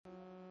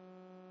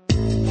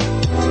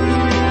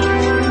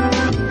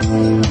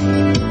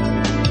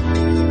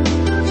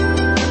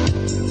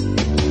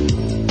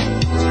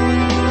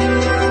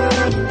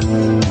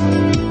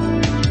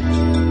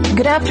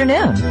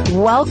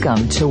afternoon.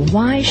 Welcome to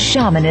Why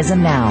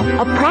Shamanism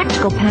Now, a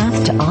practical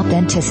path to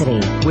authenticity,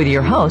 with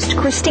your host,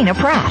 Christina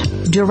Pratt,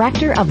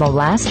 Director of the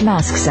Last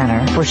Mask Center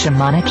for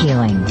Shamanic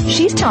Healing.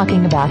 She's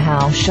talking about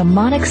how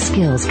shamanic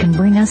skills can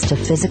bring us to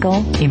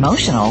physical,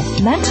 emotional,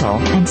 mental,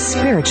 and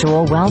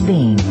spiritual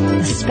well-being,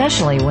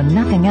 especially when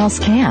nothing else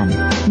can.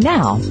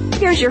 Now,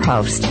 here's your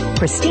host,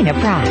 Christina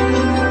Pratt.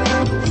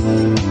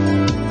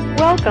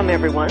 Welcome,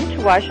 everyone,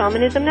 to Why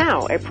Shamanism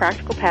Now, a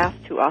practical path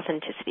to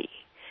authenticity.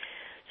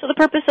 So the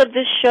purpose of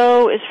this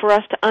show is for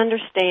us to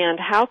understand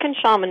how can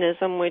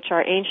shamanism, which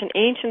are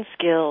ancient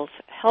skills,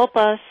 help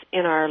us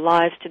in our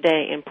lives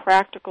today in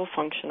practical,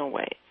 functional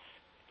ways.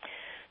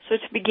 So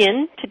to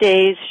begin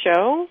today's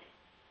show,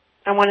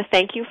 I want to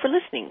thank you for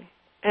listening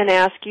and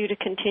ask you to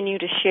continue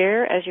to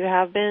share as you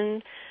have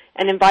been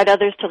and invite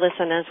others to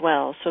listen as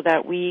well so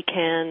that we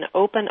can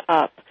open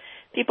up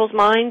people's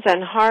minds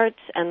and hearts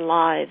and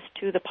lives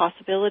to the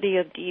possibility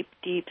of deep,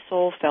 deep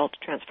soul-felt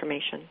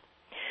transformation.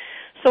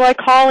 So I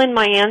call in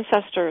my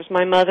ancestors,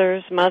 my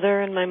mother's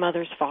mother and my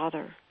mother's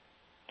father,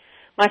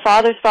 my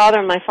father's father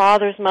and my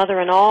father's mother,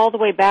 and all the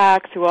way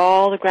back through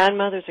all the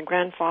grandmothers and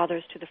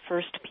grandfathers to the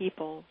first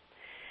people.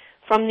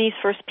 From these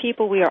first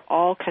people, we are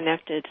all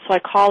connected. So I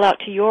call out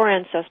to your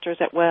ancestors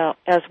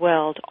as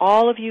well, to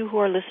all of you who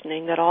are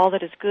listening, that all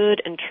that is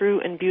good and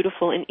true and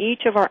beautiful in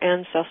each of our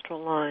ancestral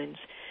lines,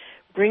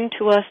 bring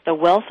to us the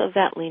wealth of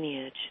that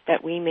lineage,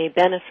 that we may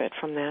benefit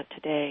from that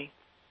today.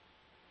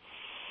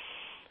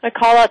 I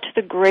call out to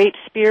the great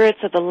spirits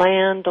of the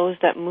land, those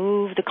that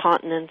move the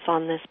continents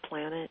on this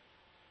planet,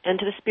 and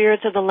to the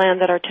spirits of the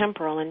land that are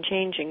temporal and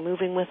changing,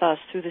 moving with us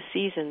through the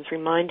seasons,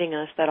 reminding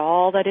us that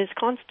all that is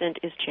constant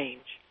is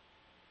change.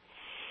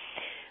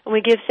 And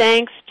we give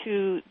thanks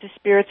to the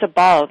spirits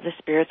above, the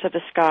spirits of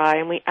the sky,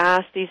 and we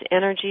ask these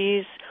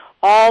energies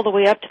all the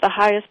way up to the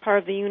highest part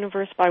of the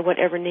universe, by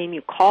whatever name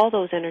you call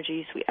those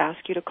energies, we ask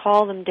you to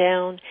call them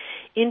down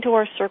into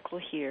our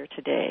circle here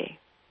today,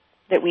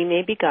 that we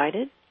may be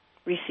guided,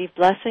 receive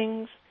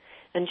blessings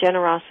and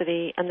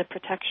generosity and the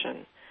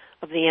protection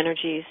of the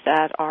energies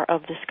that are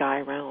of the sky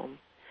realm.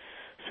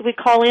 So we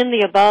call in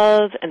the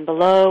above and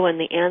below and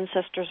the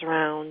ancestors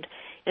around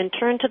and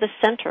turn to the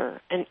center,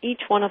 and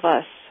each one of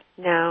us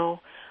now,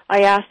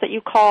 I ask that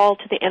you call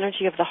to the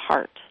energy of the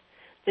heart,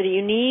 the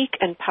unique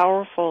and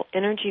powerful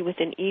energy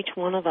within each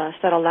one of us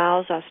that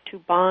allows us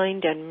to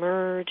bind and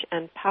merge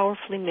and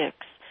powerfully mix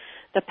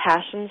the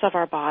passions of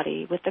our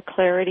body with the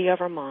clarity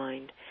of our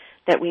mind,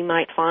 that we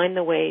might find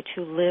the way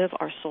to live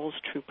our soul's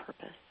true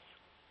purpose.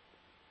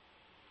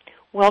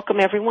 Welcome,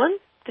 everyone.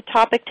 The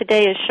topic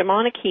today is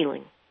shamanic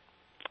healing,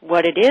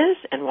 what it is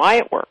and why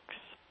it works.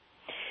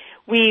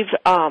 We've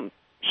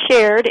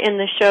shared in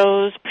the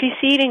shows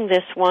preceding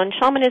this one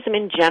shamanism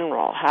in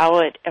general,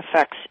 how it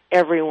affects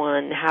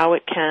everyone, how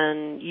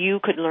you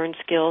could learn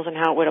skills and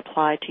how it would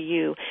apply to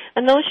you.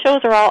 And those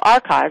shows are all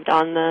archived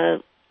on the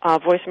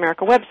Voice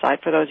America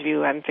website for those of you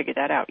who haven't figured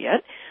that out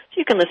yet. So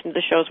you can listen to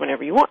the shows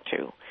whenever you want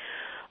to.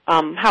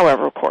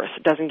 However, of course,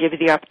 it doesn't give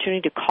you the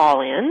opportunity to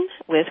call in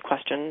with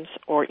questions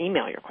or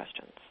email your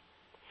questions.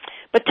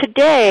 But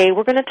today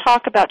we're going to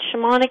talk about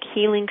shamanic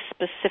healing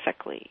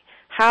specifically.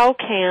 How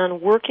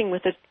can working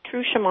with a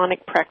true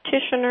shamanic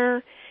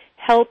practitioner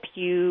help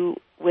you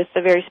with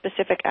the very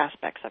specific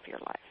aspects of your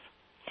life?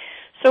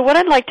 So what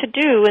I'd like to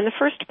do in the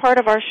first part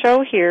of our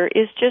show here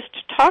is just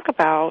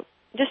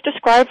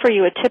describe for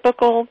you a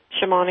typical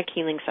shamanic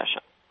healing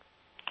session.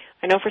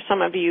 I know for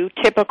some of you,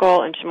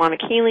 typical and shamanic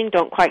healing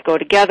don't quite go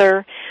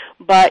together,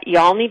 but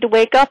y'all need to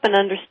wake up and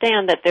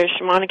understand that there's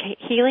shamanic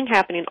healing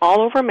happening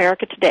all over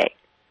America today.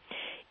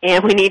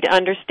 And we need to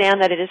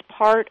understand that it is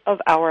part of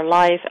our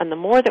life, and the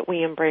more that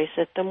we embrace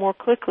it, the more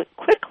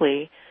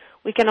quickly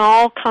we can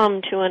all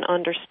come to an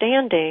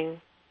understanding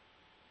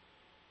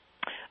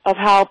of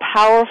how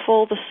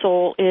powerful the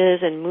soul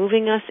is in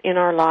moving us in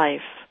our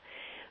life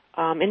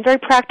in very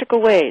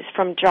practical ways,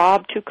 from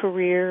job to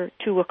career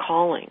to a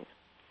calling,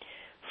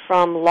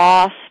 from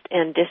lost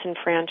and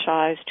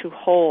disenfranchised to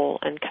whole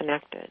and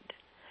connected,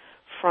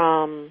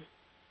 from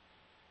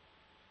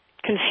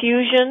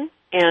confusion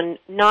and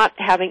not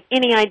having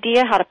any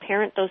idea how to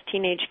parent those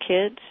teenage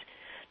kids,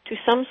 to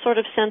some sort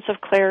of sense of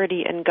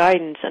clarity and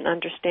guidance and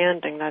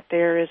understanding that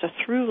there is a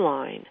through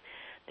line,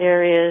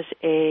 there is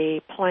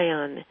a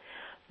plan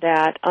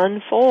that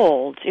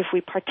unfolds if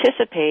we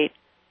participate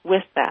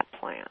with that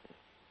plan.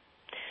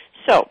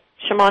 So,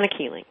 shamanic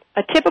healing.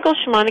 A typical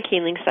shamanic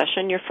healing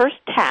session, your first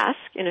task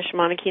in a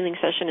shamanic healing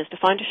session is to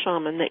find a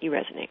shaman that you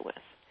resonate with.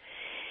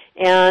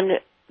 And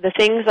the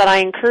things that I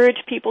encourage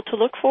people to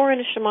look for in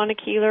a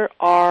shamanic healer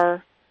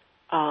are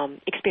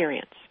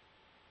experience.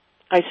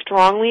 I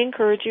strongly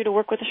encourage you to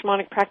work with a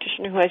shamanic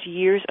practitioner who has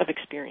years of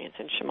experience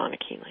in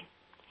shamanic healing.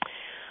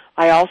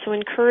 I also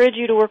encourage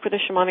you to work with a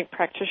shamanic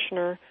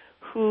practitioner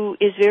who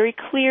is very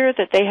clear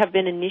that they have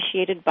been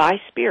initiated by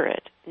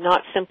spirit,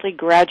 not simply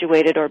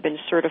graduated or been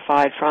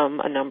certified from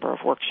a number of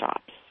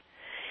workshops.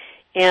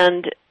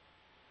 And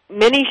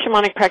many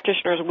shamanic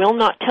practitioners will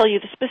not tell you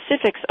the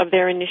specifics of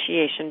their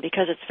initiation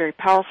because it's very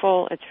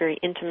powerful, it's very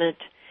intimate,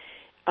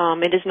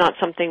 it is not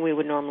something we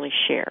would normally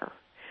share.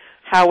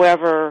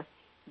 However,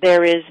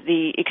 there is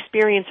the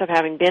experience of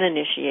having been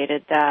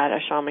initiated that a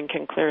shaman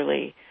can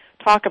clearly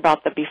talk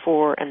about the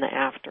before and the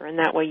after, and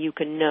that way you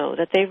can know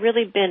that they've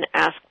really been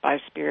asked by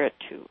Spirit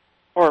to,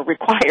 or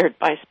required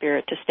by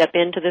Spirit to step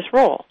into this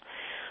role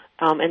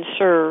and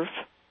serve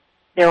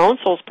their own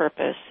soul's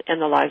purpose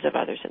and the lives of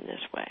others in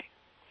this way.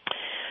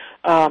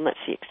 Let's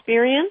see,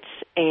 experience,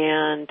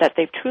 and that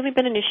they've truly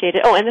been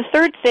initiated. Oh, and the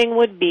third thing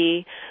would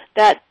be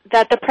that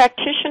the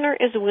practitioner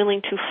is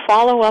willing to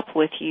follow up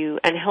with you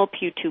and help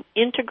you to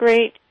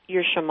integrate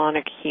your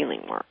shamanic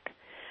healing work.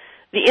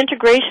 The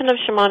integration of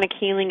shamanic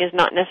healing is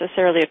not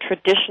necessarily a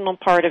traditional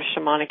part of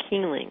shamanic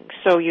healing,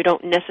 so you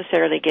don't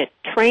necessarily get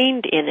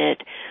trained in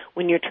it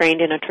when you're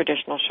trained in a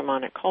traditional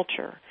shamanic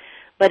culture.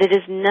 But it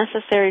is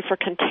necessary for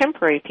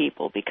contemporary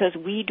people because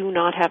we do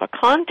not have a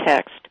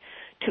context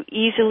to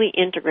easily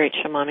integrate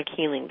shamanic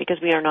healing because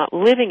we are not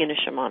living in a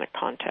shamanic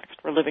context.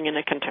 We're living in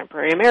a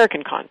contemporary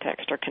American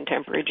context or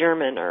contemporary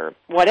German or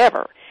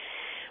whatever.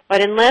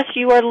 But unless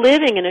you are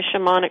living in a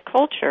shamanic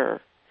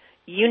culture,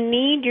 you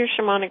need your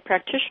shamanic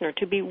practitioner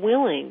to be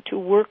willing to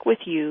work with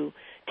you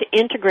to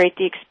integrate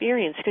the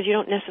experience because you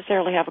don't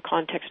necessarily have a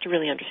context to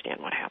really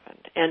understand what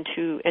happened and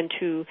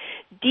to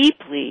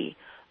deeply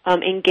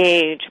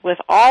engage with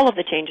all of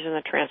the changes and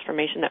the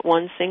transformation that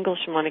one single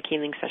shamanic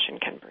healing session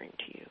can bring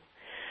to you.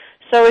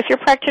 So if your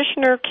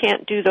practitioner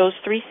can't do those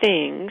three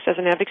things,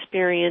 doesn't have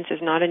experience,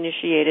 is not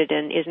initiated,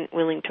 and isn't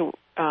willing to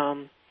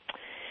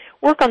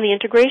work on the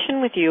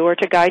integration with you or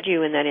to guide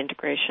you in that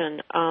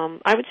integration,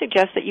 I would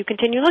suggest that you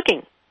continue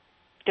looking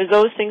because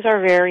those things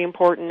are very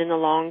important in the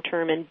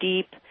long-term and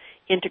deep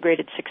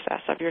integrated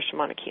success of your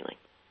shamanic healing.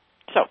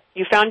 So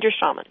you found your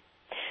shaman.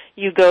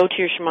 You go to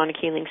your shamanic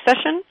healing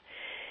session.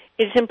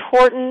 It's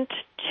important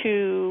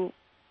to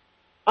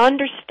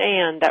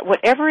understand that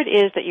whatever it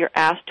is that you're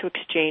asked to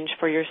exchange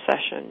for your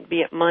session,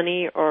 be it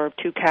money or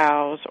 2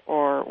 cows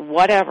or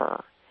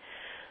whatever,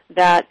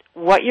 that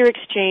what you're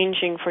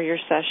exchanging for your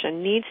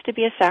session needs to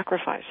be a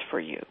sacrifice for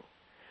you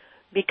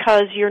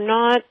because you're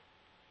not,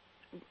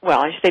 well,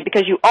 I should say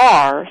because you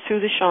are, through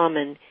the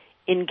shaman,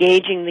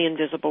 engaging the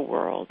invisible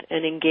world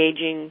and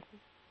engaging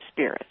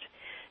Spirit.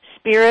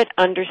 Spirit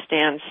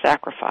understands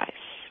sacrifice.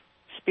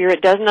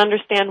 Spirit doesn't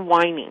understand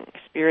whining.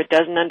 Spirit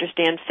doesn't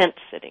understand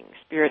fence-sitting.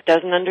 Spirit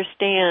doesn't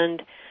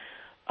understand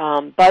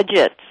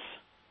budgets.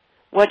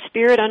 What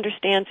Spirit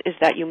understands is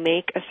that you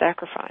make a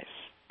sacrifice.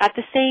 At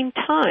the same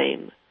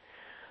time,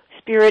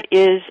 Spirit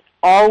is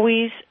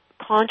always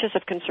conscious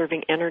of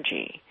conserving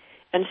energy.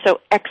 And so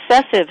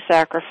excessive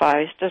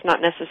sacrifice does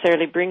not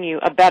necessarily bring you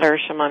a better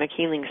shamanic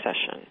healing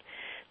session.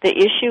 The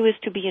issue is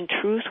to be in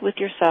truth with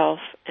yourself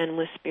and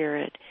with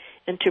Spirit,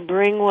 and to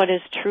bring what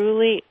is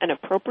truly an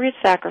appropriate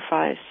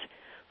sacrifice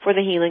for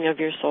the healing of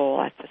your soul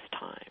at this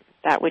time.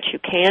 That which you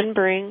can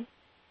bring,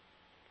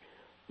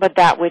 but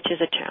that which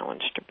is a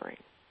challenge to bring.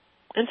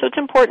 And so it's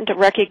important to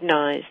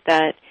recognize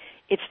that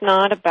it's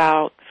not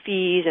about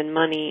fees and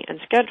money and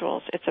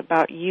schedules. It's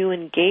about you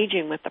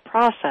engaging with the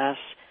process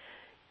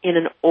in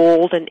an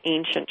old and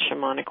ancient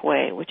shamanic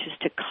way, which is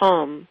to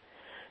come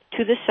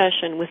to the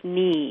session with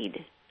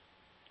need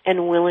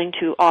and willing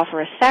to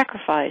offer a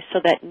sacrifice so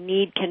that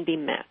need can be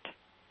met.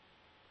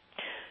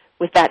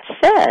 With that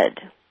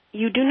said,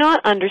 you do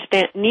not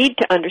need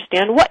to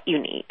understand what you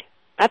need.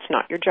 That's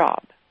not your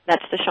job.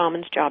 That's the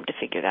shaman's job to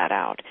figure that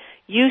out.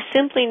 You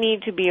simply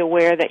need to be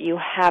aware that you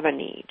have a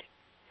need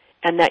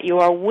and that you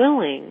are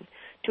willing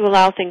to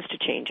allow things to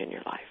change in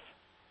your life.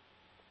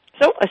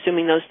 So,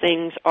 assuming those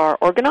things are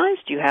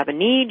organized, you have a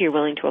need, you're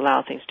willing to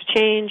allow things to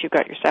change, you've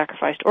got your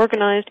sacrifice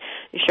organized,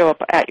 you show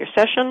up at your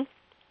session,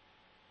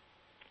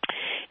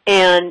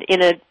 and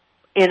in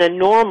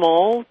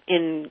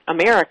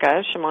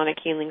America, shamanic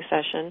healing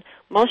session,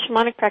 most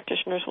shamanic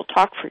practitioners will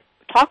talk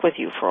with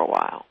you for a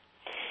while.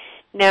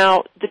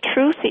 Now, the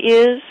truth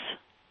is,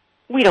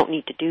 we don't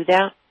need to do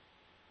that.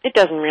 It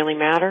doesn't really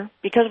matter,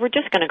 because we're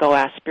just going to go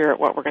ask Spirit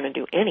what we're going to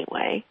do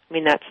anyway. I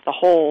mean, that's the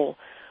whole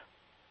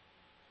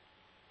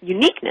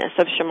uniqueness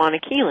of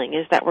shamanic healing,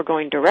 is that we're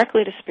going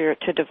directly to Spirit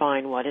to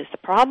divine what is the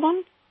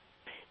problem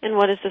and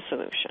what is the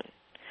solution.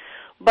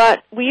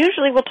 But we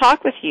usually will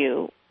talk with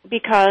you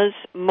because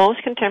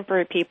most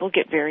contemporary people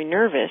get very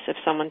nervous if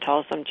someone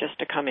tells them just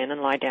to come in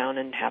and lie down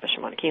and have a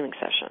shamanic healing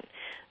session.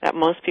 That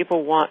most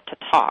people want to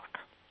talk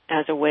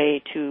as a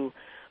way to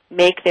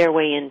make their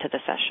way into the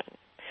session.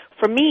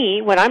 For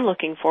me, what I'm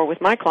looking for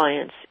with my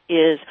clients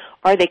is,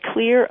 are they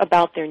clear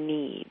about their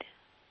need?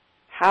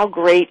 How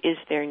great is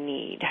their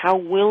need? How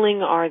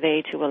willing are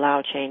they to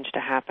allow change to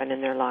happen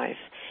in their life?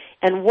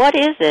 And what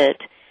is it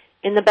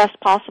in the best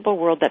possible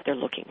world that they're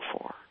looking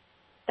for?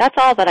 That's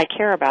all that I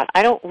care about.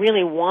 I don't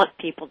really want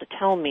people to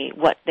tell me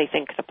what they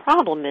think the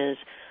problem is.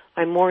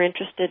 I'm more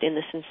interested in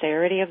the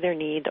sincerity of their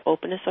need, the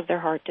openness of their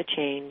heart to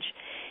change,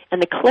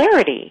 and the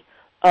clarity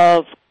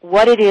of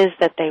what it is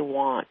that they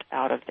want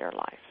out of their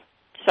life.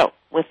 So,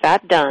 with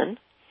that done,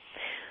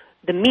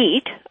 the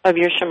meat of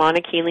your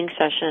shamanic healing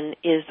session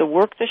is the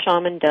work the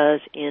shaman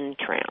does in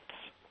trance.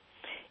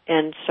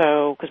 And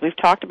so, because we've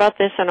talked about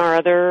this in our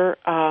other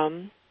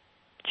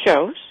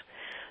shows,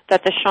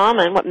 that the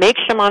shaman, what makes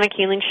shamanic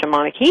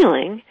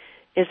healing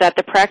is that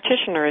the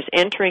practitioner is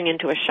entering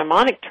into a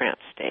shamanic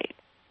trance state.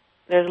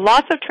 There's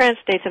lots of trance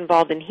states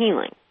involved in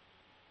healing.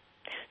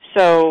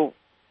 So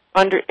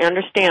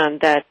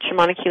understand that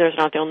shamanic healers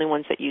are not the only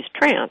ones that use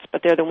trance,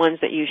 but they're the ones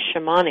that use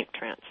shamanic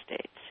trance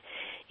states.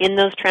 In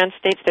those trance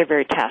states, they're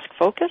very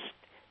task-focused.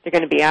 They're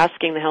going to be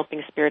asking the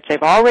helping spirits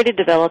they've already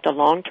developed a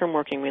long-term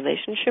working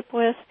relationship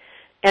with,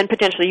 and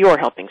potentially your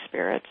helping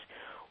spirits,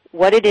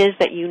 what it is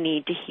that you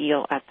need to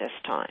heal at this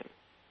time.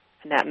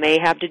 And that may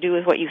have to do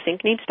with what you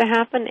think needs to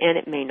happen, and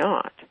it may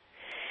not.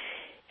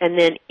 And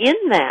then in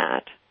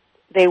that,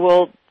 they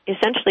will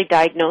essentially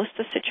diagnose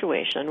the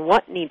situation,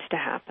 what needs to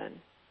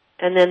happen.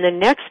 And then the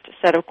next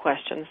set of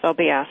questions they'll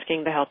be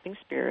asking the helping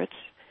spirits,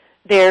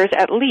 theirs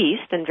at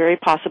least, and very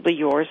possibly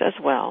yours as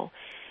well,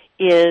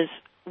 is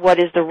what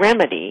is the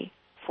remedy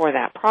for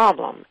that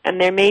problem.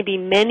 And there may be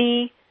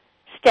many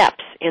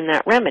steps in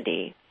that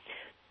remedy.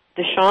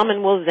 The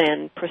shaman will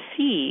then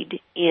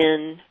proceed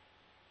in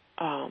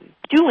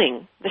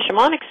doing the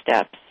shamanic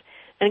steps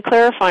and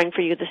clarifying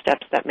for you the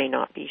steps that may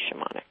not be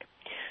shamanic.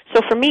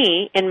 So for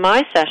me, in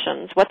my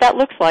sessions, what that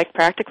looks like,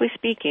 practically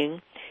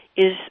speaking,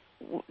 is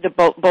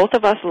both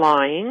of us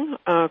lying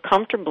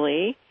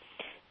comfortably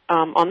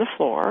on the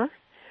floor,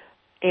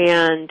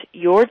 and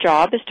your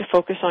job is to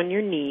focus on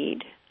your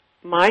need.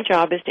 My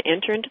job is to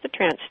enter into the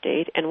trance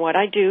state, and what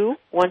I do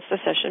once the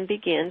session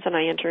begins and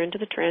I enter into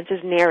the trance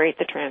is narrate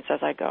the trance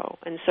as I go.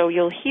 And so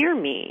you'll hear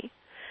me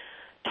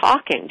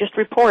talking, just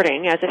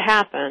reporting as it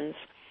happens,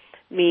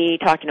 me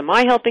talking to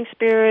my helping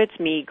spirits,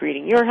 me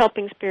greeting your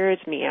helping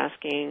spirits, me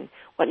asking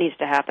what needs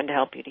to happen to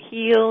help you to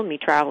heal, me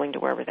traveling to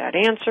wherever that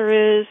answer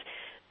is,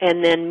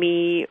 and then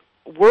me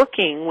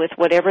working with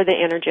whatever the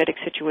energetic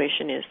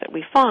situation is that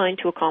we find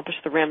to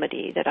accomplish the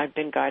remedy that I've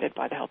been guided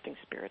by the helping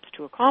spirits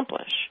to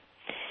accomplish.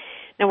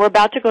 Now, we're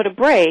about to go to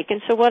break,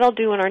 and so what I'll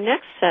do in our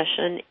next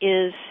session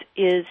is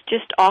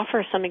just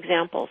offer some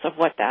examples of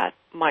what that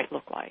might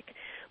look like.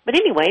 But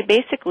anyway,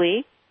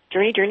 basically,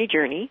 journey,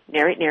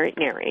 narrate,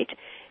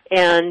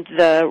 and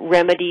the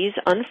remedies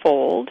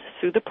unfold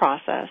through the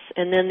process.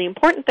 And then the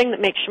important thing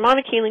that makes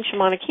shamanic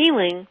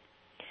healing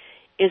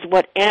is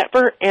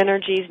whatever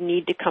energies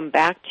need to come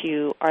back to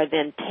you are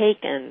then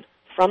taken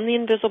from the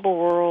invisible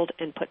world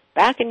and put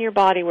back in your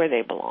body where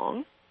they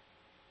belong,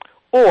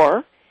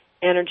 or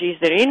energies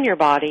that are in your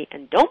body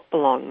and don't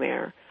belong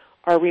there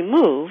are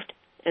removed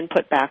and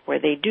put back where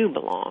they do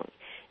belong.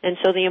 And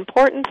so the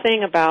important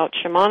thing about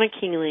shamanic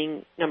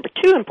healing,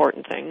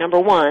 number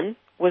one,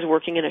 was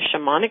working in a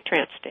shamanic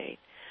trance state.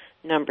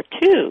 Number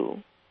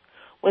two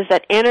was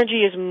that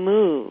energy is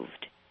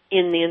moved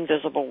in the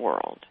invisible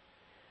world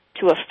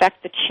to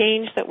affect the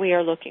change that we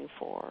are looking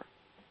for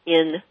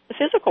in the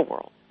physical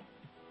world.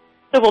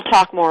 So we'll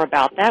talk more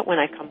about that when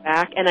I come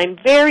back. And I'm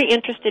very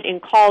interested in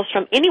calls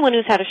from anyone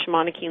who's had a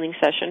shamanic healing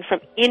session,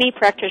 from any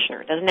practitioner.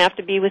 It doesn't have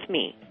to be with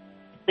me.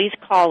 Please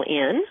call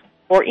in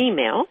or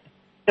email.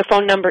 The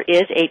phone number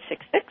is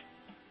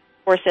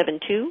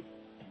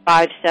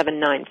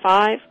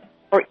 866-472-5795,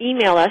 or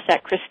email us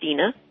at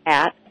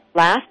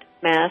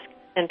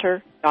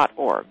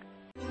Christina@lastmaskcenter.org.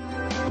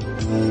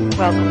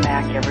 Welcome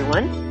back,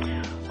 everyone.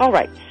 All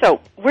right,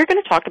 so we're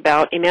going to talk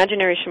about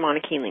imaginary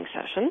shamanic healing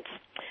sessions.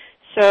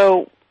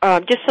 So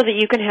just so that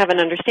you can have an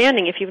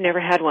understanding, if you've never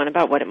had one,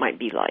 about what it might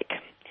be like.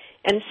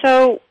 And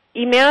so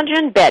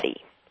imagine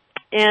Betty.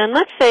 And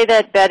let's say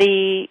that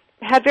Betty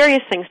had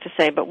various things to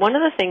say, but one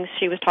of the things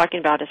she was talking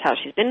about is how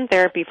she's been in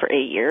therapy for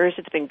 8 years.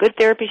 It's been good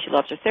therapy. She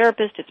loves her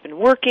therapist. It's been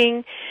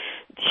working.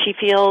 She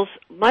feels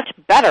much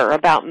better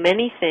about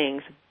many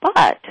things,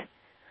 but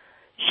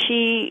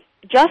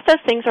just as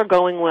things are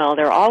going well,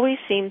 there always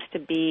seems to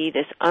be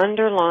this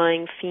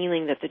underlying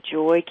feeling that the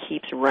joy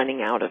keeps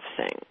running out of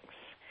things.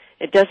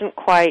 It doesn't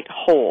quite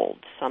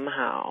hold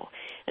somehow.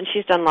 And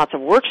she's done lots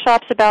of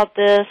workshops about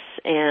this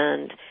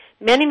and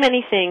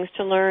many things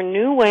to learn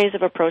new ways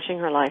of approaching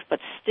her life, but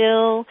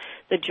still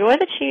the joy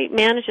that she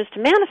manages to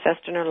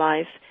manifest in her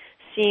life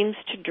seems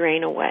to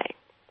drain away.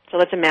 So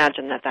let's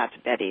imagine that that's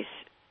Betty's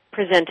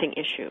presenting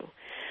issue.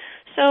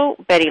 So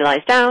Betty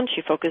lies down.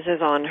 She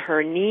focuses on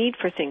her need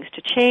for things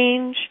to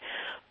change.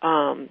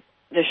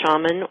 The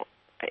shaman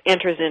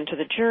enters into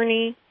the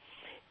journey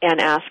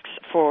and asks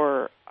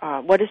for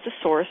what is the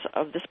source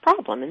of this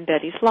problem in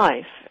Betty's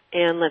life.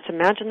 And let's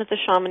imagine that the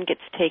shaman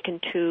gets taken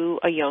to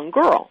a young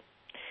girl.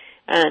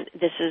 And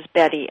this is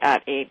Betty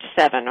at age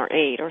 7 or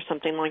 8 or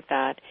something like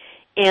that,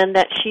 and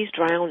that she's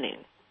drowning.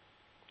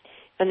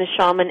 And the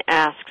shaman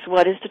asks,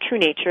 what is the true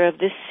nature of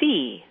this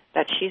sea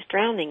that she's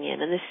drowning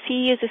in? And the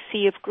sea is a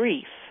sea of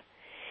grief.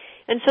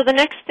 And so the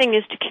next thing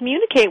is to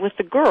communicate with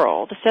the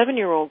girl, the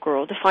 7-year-old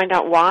girl, to find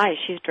out why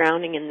she's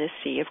drowning in this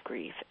sea of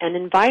grief and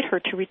invite her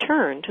to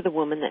return to the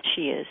woman that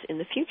she is in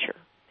the future.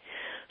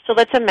 So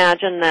let's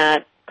imagine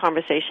that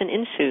conversation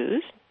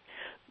ensues.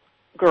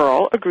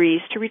 Girl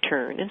agrees to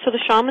return, and so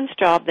the shaman's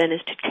job then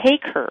is to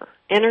take her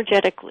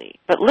energetically,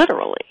 but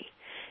literally,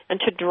 and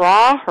to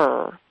draw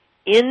her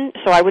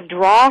so I would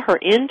draw her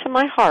into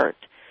my heart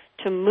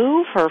to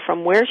move her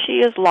from where she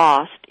is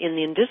lost in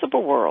the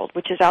invisible world,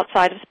 which is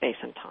outside of space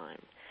and time,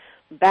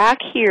 back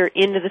here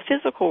into the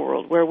physical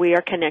world where we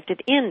are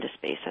connected into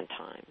space and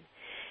time.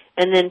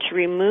 And then to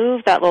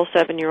remove that little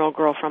 7-year-old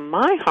girl from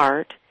my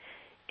heart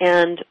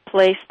and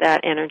place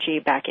that energy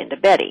back into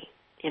Betty,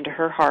 into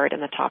her heart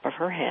and the top of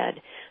her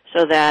head,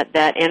 so that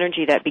that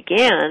energy that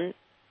began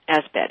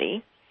as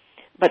Betty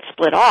but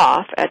split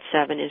off at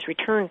 7 is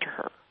returned to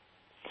her.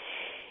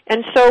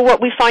 And so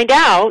what we find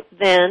out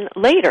then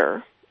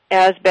later,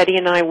 as Betty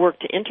and I work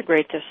to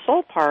integrate this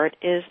soul part,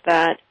 is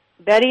that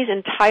Betty's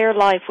entire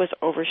life was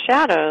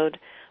overshadowed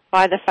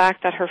by the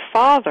fact that her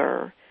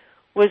father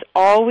was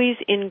always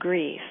in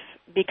grief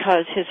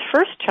because his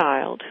first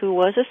child, who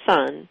was a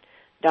son,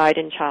 died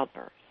in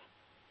childbirth.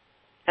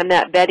 And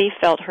that Betty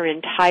felt her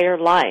entire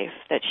life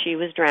that she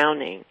was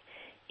drowning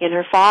in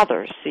her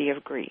father's sea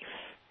of grief.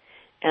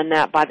 And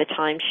that by the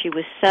time she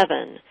was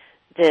 7,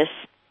 this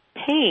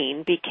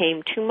pain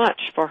became too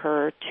much for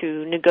her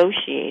to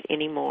negotiate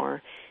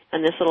anymore.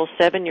 And this little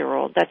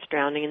 7-year-old that's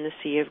drowning in the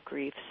sea of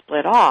grief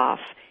split off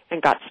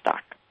and got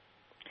stuck.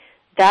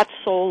 That's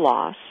soul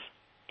loss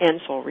and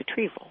soul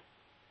retrieval.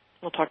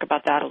 We'll talk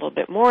about that a little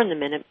bit more in a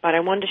minute, but I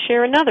wanted to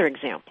share another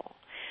example.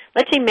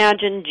 Let's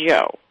imagine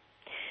Joe.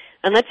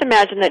 And let's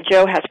imagine that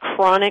Joe has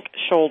chronic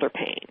shoulder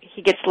pain.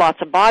 He gets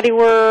lots of body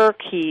work.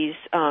 He's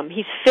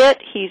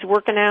fit. He's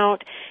working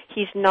out.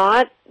 He's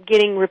not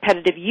getting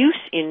repetitive use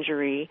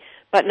injury,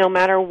 but no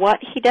matter what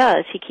he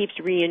does, he keeps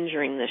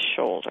re-injuring this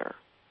shoulder.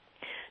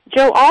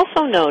 Joe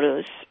also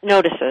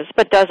notices,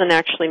 but doesn't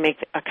actually make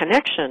a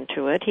connection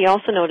to it, he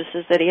also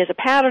notices that he has a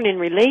pattern in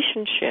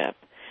relationship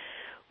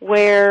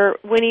where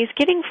when he's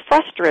getting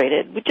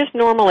frustrated, with just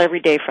normal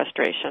everyday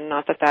frustration,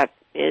 not that that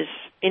is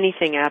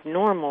anything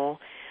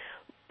abnormal,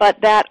 but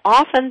that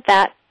often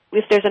that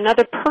if there's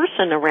another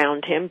person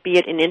around him, be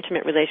it an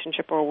intimate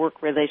relationship or a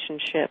work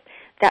relationship,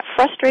 that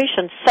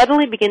frustration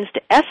suddenly begins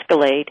to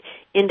escalate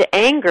into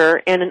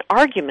anger and an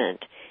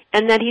argument,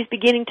 and that he's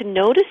beginning to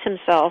notice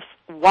himself,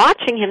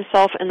 watching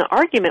himself in the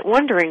argument,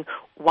 wondering,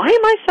 why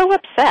am I so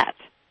upset?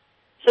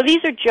 So these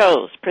are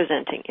Joe's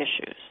presenting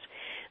issues.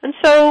 And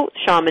so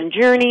Shaman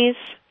Journeys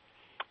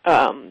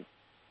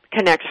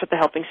connects with the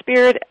helping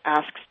spirit,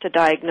 asks to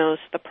diagnose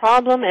the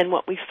problem, and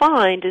what we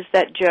find is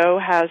that Joe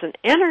has an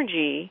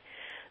energy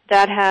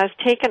that has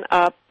taken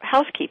up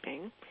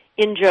housekeeping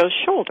in Joe's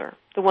shoulder,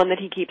 the one that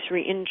he keeps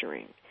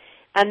re-injuring,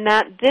 and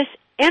that this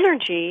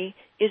energy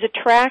is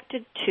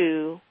attracted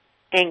to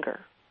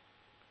anger.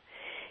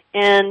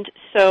 And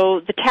so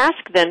the task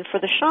then for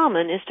the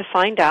shaman is to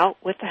find out,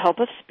 with the help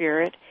of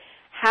spirit,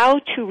 how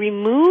to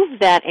remove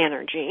that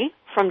energy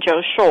from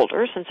Joe's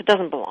shoulder, since it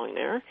doesn't belong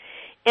there,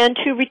 and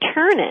to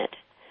return it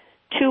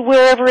to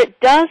wherever it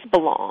does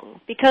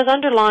belong. Because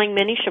underlying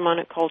many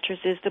shamanic cultures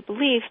is the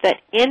belief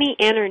that any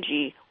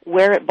energy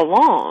where it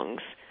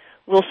belongs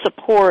will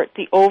support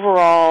the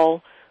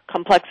overall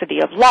complexity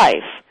of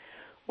life,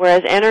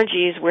 whereas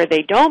energies where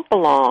they don't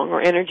belong,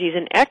 or energies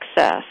in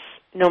excess,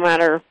 no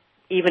matter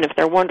even if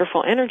they're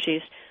wonderful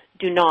energies,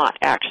 do not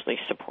actually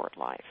support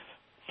life.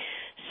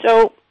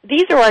 So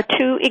these are our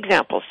two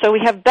examples. So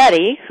we have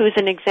Betty, who's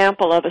an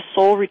example of a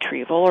soul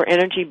retrieval or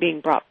energy being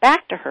brought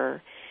back to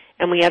her,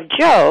 and we have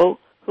Joe,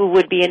 who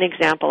would be an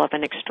example of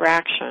an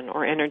extraction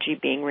or energy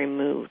being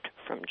removed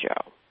from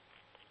Joe.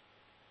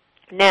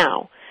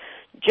 Now,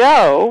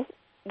 Joe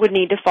would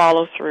need to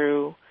follow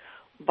through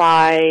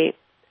by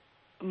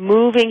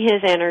moving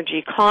his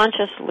energy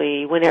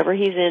consciously whenever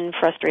he's in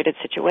frustrated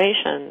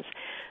situations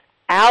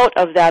out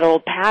of that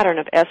old pattern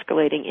of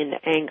escalating into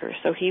anger.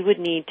 So he would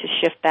need to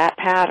shift that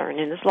pattern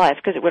in his life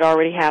because it would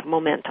already have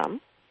momentum.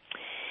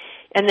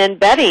 And then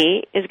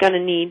Betty is going to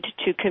need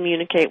to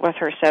communicate with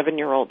her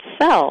 7-year-old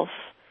self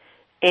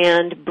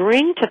and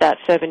bring to that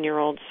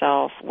 7-year-old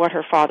self what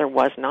her father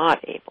was not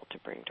able to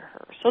bring to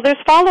her. So there's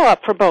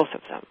follow-up for both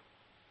of them.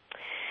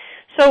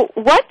 So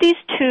what these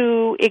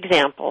two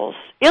examples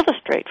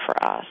illustrate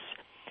for us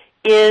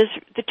is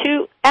the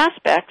two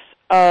aspects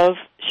of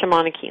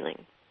shamanic healing.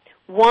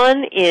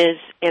 One is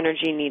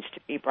energy needs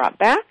to be brought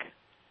back,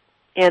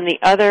 and the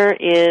other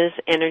is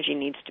energy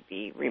needs to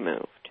be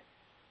removed.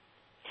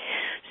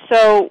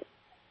 So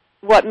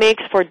what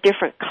makes for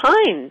different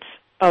kinds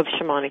of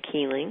shamanic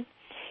healing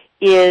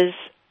is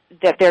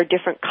that there are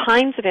different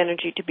kinds of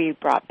energy to be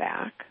brought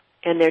back,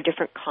 and there are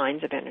different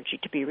kinds of energy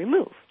to be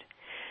removed.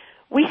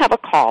 We have a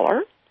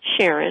caller,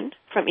 Sharon,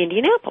 from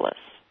Indianapolis.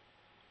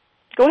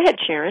 Go ahead,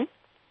 Sharon.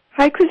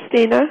 Hi,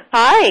 Christina.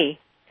 Hi.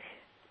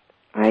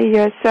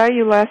 I saw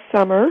you last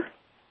summer.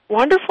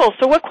 Wonderful.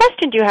 So what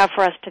question do you have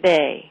for us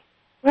today?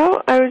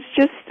 Well,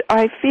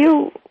 I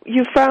feel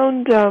you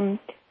found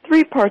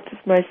 3 parts of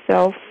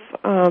myself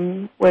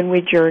when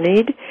we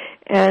journeyed,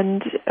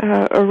 and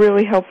a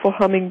really helpful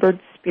hummingbird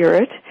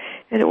spirit.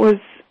 And it was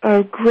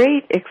a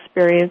great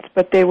experience,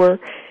 but the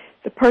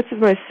parts of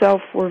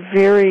myself were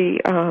very,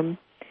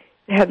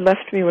 had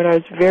left me when I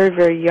was very,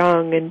 very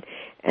young, and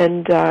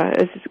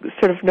it's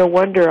sort of no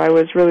wonder I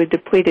was really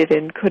depleted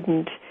and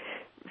couldn't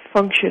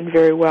function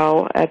very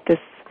well at this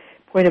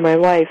point in my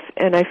life.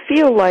 And I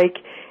feel like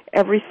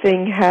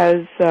everything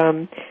has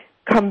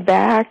come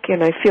back,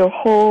 and I feel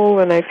whole,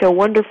 and I feel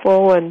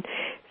wonderful. And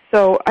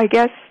so I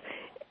guess,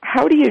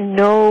 how do you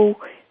know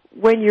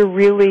when you're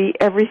really,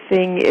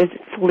 everything is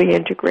fully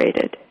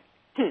integrated?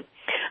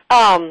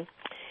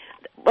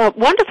 Well,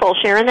 wonderful,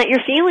 Sharon, that you're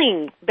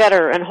feeling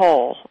better and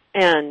whole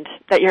and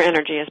that your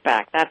energy is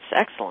back. That's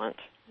excellent.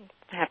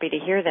 Happy to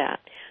hear that.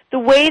 The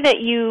way that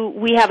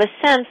we have a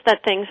sense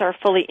that things are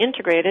fully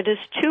integrated is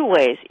two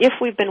ways. If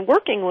we've been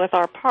working with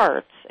our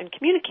parts and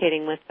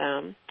communicating with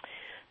them,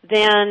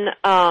 then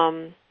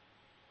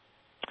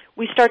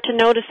we start to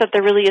notice that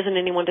there really isn't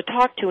anyone to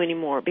talk to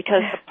anymore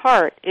because the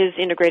part is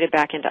integrated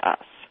back into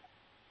us.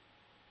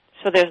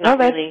 So there's not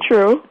really... that's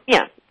true.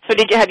 Yeah. So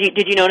did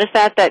you notice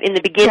that in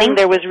the beginning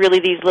there was really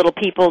these little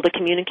people to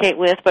communicate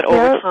with, but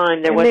over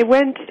time there was...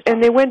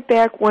 And they went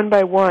back one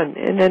by one,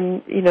 and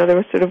then, there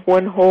was sort of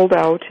one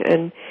holdout,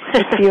 and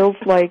it feels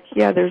like,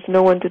 there's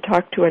no one to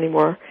talk to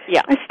anymore.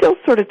 Yeah. I still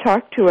sort of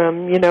talk to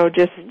them,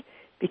 just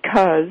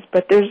because,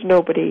 but there's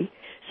nobody.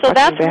 So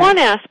that's one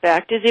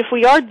aspect, is if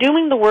we are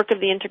doing the work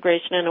of the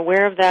integration and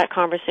aware of that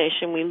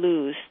conversation, we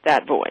lose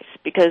that voice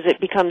because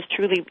it becomes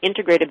truly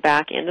integrated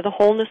back into the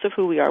wholeness of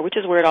who we are, which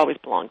is where it always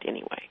belonged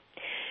anyway.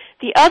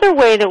 The other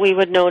way that we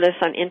would notice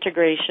on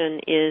integration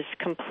is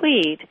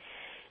complete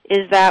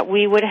is that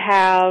we would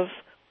have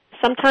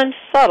sometimes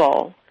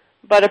subtle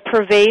but a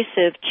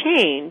pervasive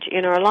change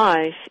in our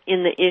life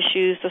in the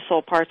issues the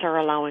soul parts are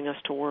allowing us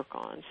to work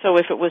on. So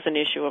if it was an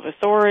issue of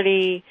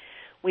authority,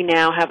 we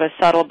now have a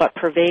subtle but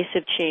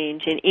pervasive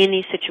change in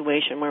any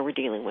situation where we're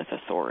dealing with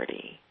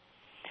authority.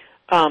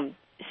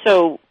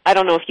 So I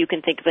don't know if you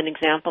can think of an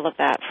example of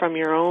that from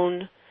your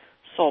own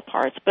soul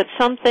parts, but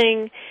some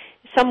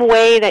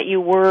way that you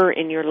were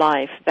in your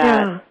life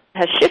that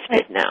has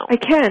shifted now. I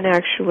can,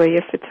 actually,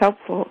 if it's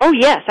helpful. Oh,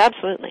 yes,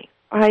 absolutely.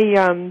 I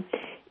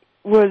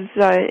was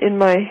in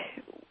my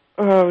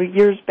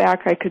years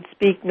back, I could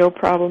speak no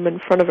problem in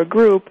front of a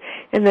group,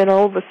 and then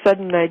all of a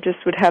sudden I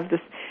just would have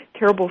this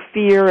terrible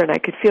fear, and I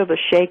could feel the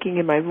shaking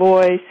in my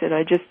voice, and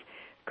I just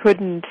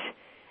couldn't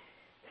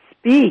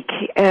speak.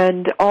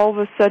 And all of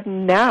a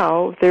sudden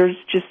now, there's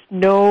just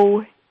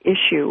no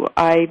issue.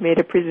 I made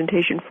a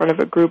presentation in front of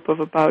a group of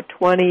about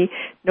 20,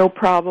 no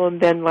problem.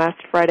 Then last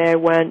Friday I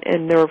went,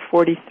 and there were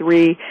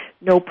 43,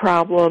 no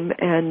problem.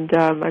 And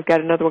I've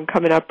got another one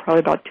coming up, probably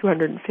about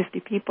 250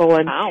 people.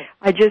 And wow.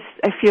 I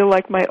feel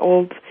like my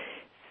old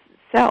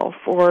self,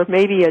 or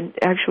maybe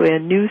actually a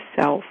new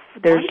self.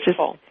 There's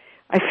wonderful.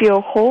 I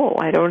feel whole.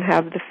 I don't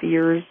have the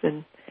fears,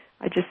 and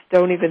I just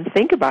don't even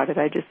think about it.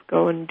 I just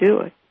go and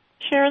do it.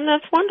 Sharon,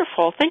 that's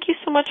wonderful. Thank you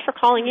so much for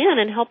calling in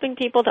and helping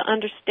people to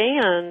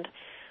understand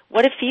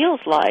what it feels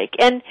like.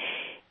 And,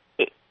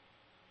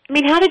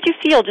 how did you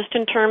feel just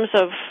in terms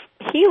of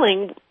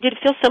healing? Did it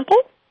feel simple?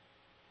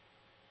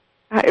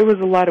 It was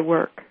a lot of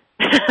work.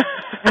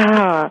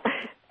 It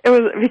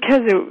was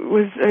because I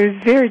was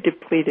very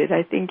depleted.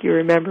 I think you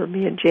remember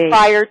me and Jane.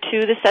 Prior to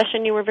the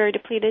session, you were very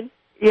depleted?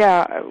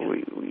 Yeah,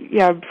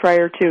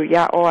 prior to.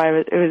 Yeah,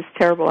 it was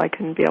terrible. I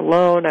couldn't be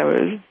alone.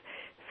 I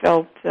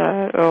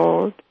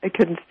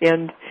couldn't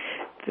stand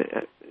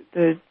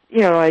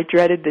I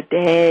dreaded the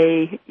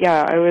day.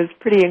 Yeah, I was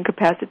pretty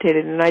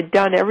incapacitated, and I'd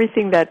done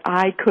everything that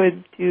I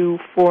could do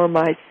for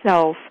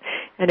myself,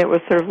 and it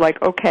was sort of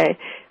like, okay,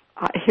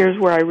 here's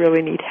where I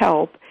really need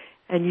help,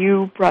 and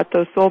you brought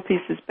those soul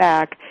pieces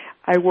back.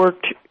 I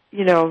worked,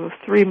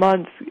 3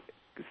 months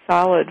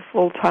solid,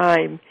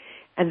 full-time,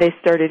 and they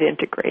started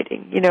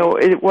integrating.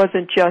 It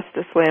wasn't just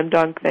a slam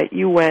dunk that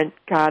you went,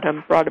 got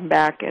them, brought them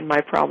back, and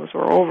my problems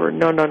were over.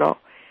 No.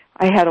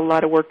 I had a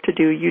lot of work to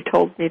do. You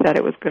told me that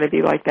it was going to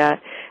be like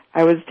that.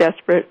 I was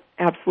desperate,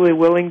 absolutely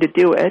willing to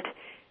do it,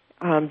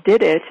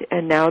 did it,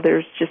 and now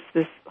there's just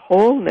this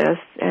wholeness,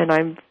 and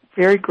I'm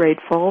very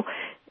grateful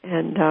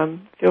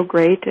and feel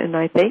great, and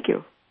I thank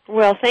you.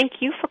 Well, thank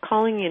you for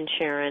calling in,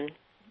 Sharon.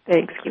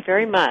 Thanks. Thank you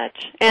very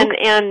much.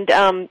 And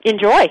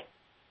enjoy.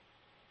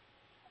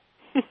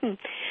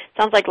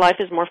 Sounds like life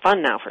is more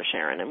fun now for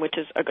Sharon, and which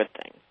is a good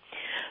thing.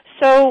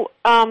 So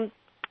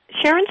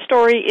Sharon's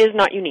story is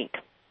not unique.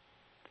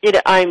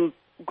 I'm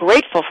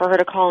grateful for her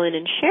to call in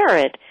and share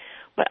it,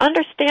 but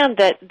understand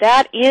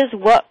that is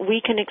what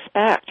we can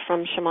expect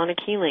from shamanic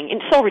healing,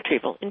 and soul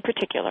retrieval in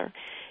particular.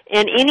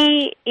 And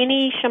any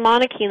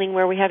shamanic healing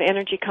where we have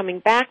energy coming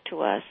back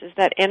to us is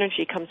that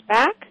energy comes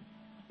back,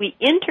 we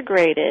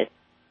integrate it.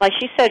 Like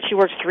she said, she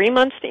works 3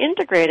 months to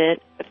integrate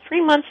it, but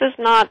 3 months is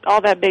not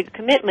all that big a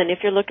commitment if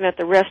you're looking at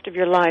the rest of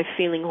your life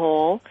feeling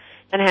whole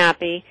and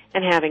happy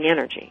and having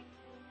energy.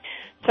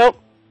 So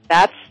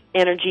that's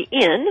energy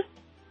in,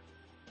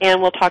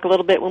 and we'll talk a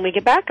little bit when we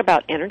get back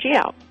about energy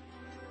out.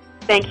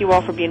 Thank you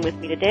all for being with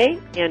me today,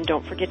 and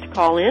don't forget to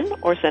call in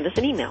or send us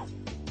an email.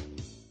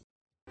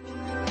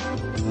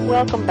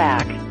 Welcome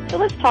back. So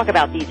let's talk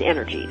about these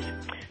energies.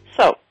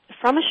 So,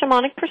 from a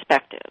shamanic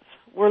perspective,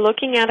 we're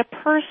looking at a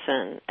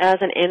person as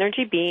an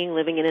energy being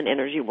living in an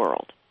energy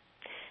world.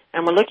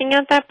 And we're looking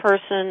at that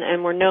person,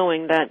 and we're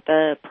knowing that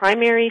the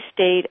primary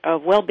state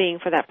of well-being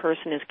for that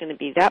person is going to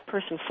be that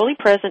person fully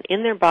present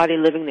in their body,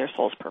 living their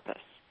soul's purpose.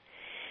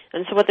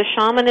 And so what the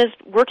shaman is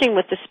working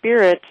with the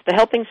spirits, the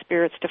helping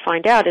spirits, to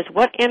find out is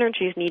what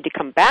energies need to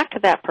come back to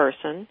that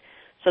person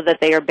so that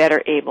they are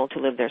better able to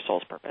live their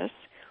soul's purpose,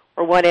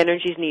 or what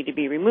energies need to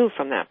be removed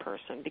from that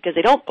person because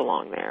they don't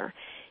belong there,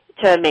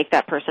 to make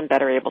that person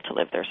better able to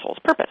live their soul's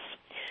purpose.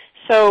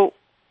 So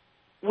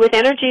with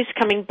energies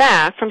coming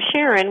back, from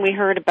Sharon we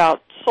heard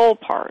about soul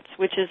parts,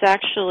 which is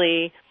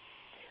actually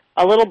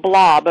a little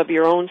blob of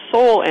your own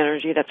soul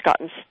energy that's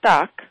gotten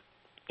stuck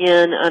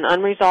in an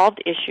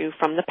unresolved issue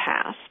from the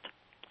past.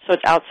 So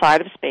it's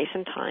outside of space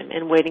and time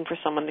and waiting for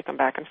someone to come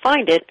back and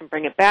find it and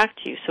bring it back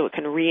to you so it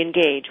can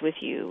re-engage with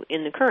you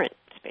in the current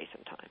space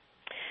and time.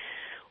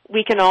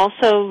 We can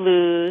also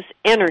lose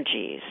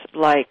energies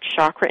like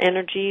chakra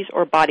energies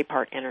or body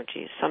part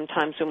energies.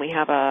 Sometimes when we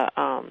have a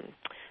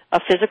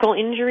physical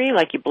injury,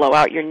 like you blow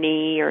out your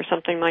knee or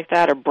something like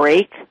that, or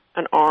break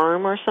an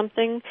arm or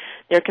something,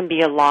 there can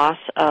be a loss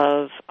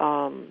of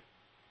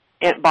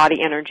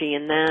body energy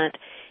in that.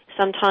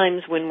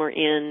 Sometimes when we're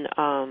in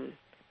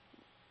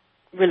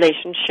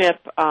relationship,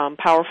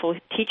 powerful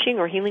teaching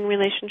or healing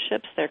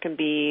relationships, there can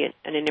be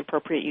an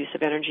inappropriate use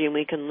of energy, and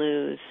we can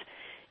lose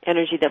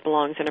energy that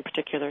belongs in a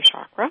particular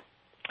chakra.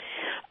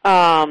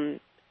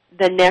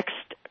 The next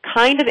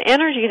kind of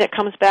energy that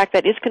comes back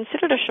that is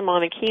considered a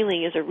shamanic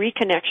healing is a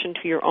reconnection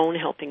to your own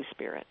helping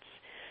spirits.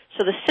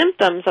 So the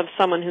symptoms of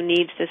someone who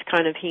needs this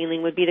kind of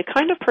healing would be the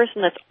kind of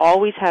person that's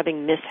always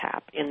having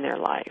mishap in their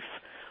life,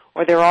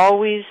 or they're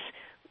always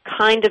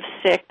kind of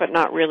sick but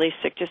not really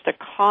sick, just a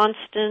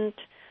constant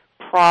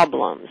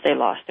problems. They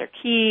lost their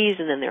keys,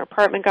 and then their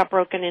apartment got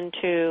broken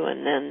into,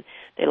 and then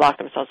they locked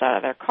themselves out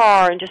of their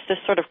car, and just this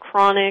sort of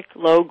chronic,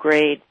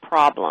 low-grade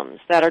problems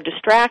that are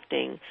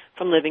distracting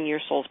from living your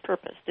soul's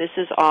purpose. This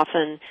is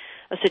often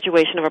a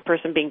situation of a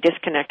person being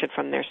disconnected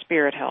from their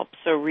spirit help.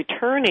 So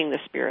returning the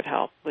spirit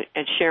help,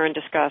 as Sharon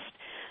discussed,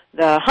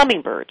 the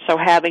hummingbird. So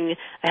having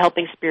a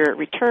helping spirit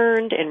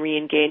returned and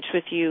re-engaged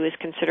with you is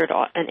considered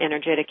an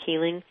energetic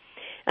healing.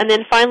 And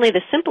then finally,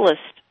 the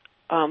simplest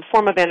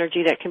form of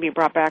energy that can be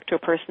brought back to a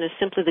person is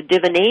simply the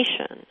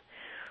divination,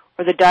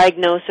 or the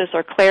diagnosis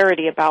or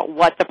clarity about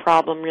what the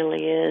problem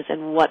really is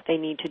and what they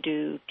need to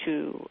do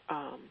to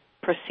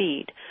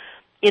proceed.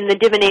 In the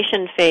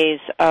divination phase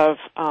of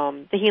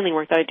the healing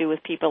work that I do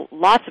with people,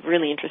 lots of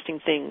really interesting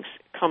things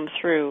come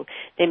through.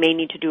 They may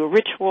need to do a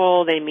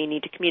ritual. They may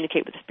need to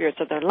communicate with the spirits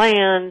of their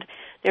land.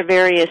 There are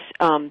various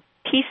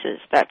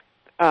pieces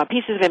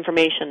of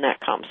information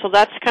that come. So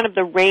that's kind of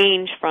the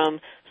range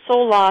from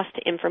soul loss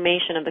to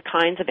information of the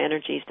kinds of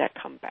energies that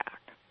come back.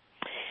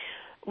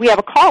 We have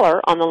a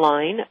caller on the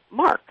line,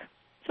 Mark.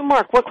 So,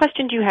 Mark, what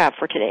question do you have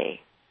for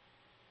today?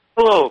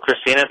 Hello,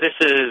 Christina. This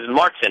is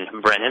Martin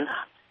Brennan,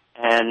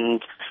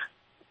 and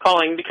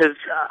calling because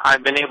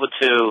I'm in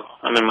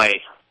my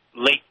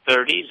late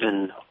 30s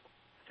and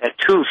had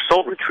two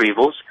soul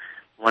retrievals,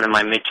 one in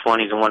my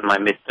mid-20s and one in my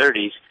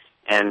mid-30s,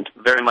 and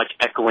very much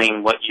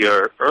echoing what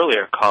your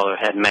earlier caller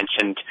had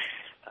mentioned,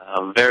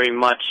 very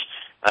much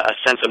a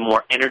sense of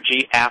more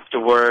energy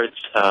afterwards,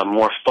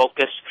 more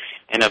focus,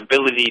 and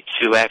ability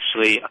to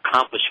actually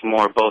accomplish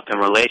more both in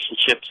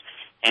relationships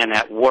and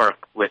at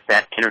work with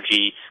that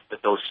energy,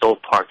 with those soul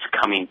parts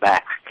coming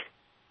back.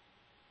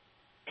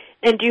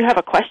 And do you have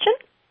a question?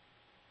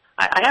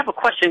 I have a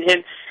question.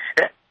 Do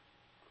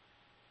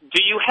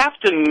you have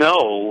to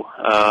know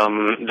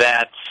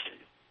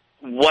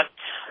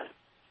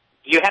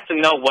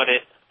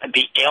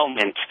the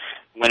ailment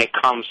when it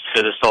comes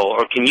to the soul,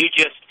 or can you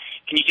just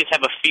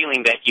have a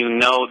feeling that you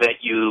know that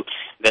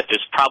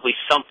there's probably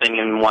something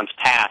in one's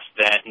past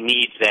that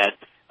needs a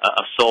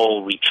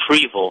soul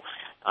retrieval?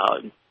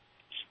 I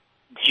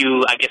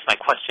guess my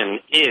question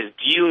is,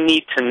 do you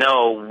need to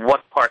know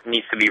what part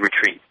needs to be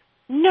retrieved?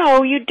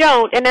 No, you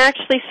don't. And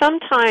actually,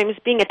 sometimes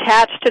being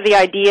attached to the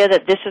idea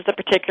that this is the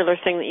particular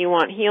thing that you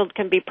want healed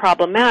can be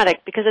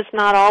problematic because it's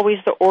not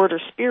always the order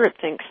Spirit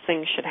thinks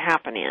things should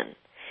happen in.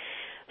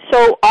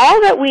 So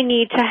all that we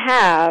need to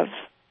have,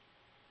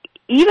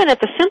 even at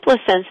the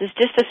simplest sense, is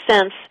just a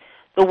sense,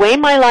 the way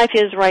my life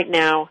is right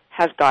now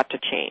has got to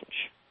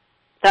change.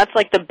 That's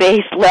like the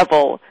base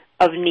level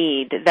of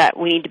need that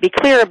we need to be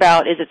clear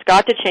about, is it's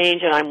got to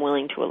change and I'm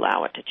willing to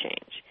allow it to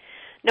change.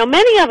 Now,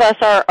 many of us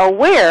are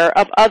aware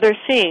of other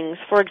things.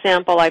 For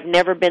example, I've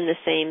never been the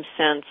same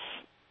since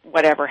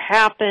whatever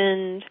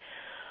happened.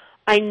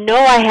 I know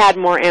I had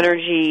more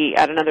energy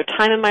at another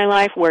time in my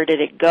life. Where did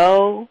it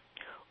go?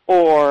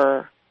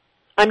 Or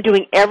I'm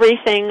doing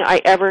everything I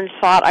ever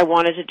thought I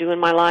wanted to do in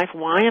my life.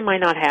 Why am I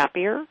not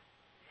happier?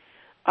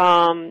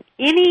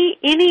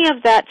 Any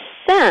of that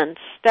sense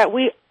that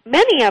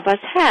many of us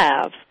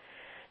have,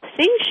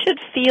 things should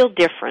feel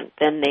different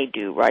than they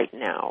do right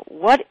now.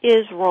 What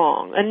is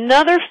wrong?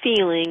 Another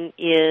feeling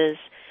is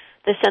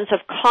the sense of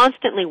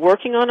constantly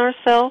working on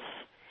ourselves,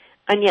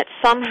 and yet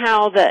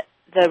somehow the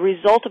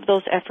result of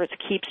those efforts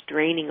keeps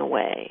draining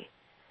away.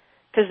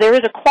 Because there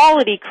is a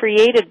quality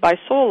created by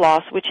soul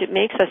loss, which it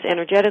makes us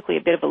energetically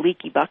a bit of a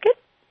leaky bucket.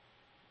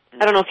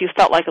 I don't know if you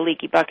felt like a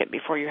leaky bucket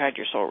before you had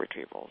your soul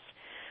retrievals.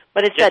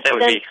 But it's yes, that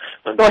would be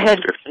a go ahead.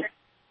 Description.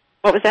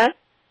 What was that?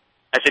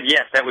 I said,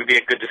 yes, that would be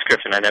a good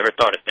description. I never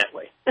thought it that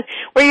way.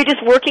 Where you're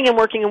just working and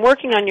working and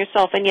working on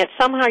yourself, and yet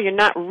somehow you're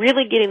not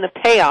really getting the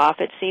payoff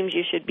it seems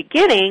you should be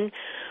getting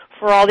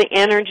for all the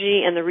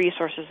energy and the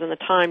resources and the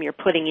time you're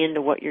putting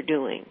into what you're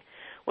doing.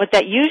 What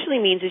that usually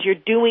means is you're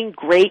doing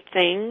great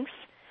things,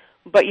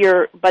 but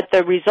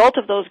the result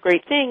of those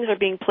great things are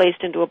being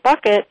placed into a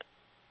bucket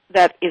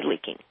that is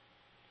leaking.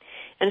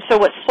 And so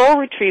what soul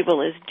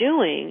retrieval is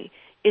doing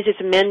is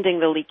it's mending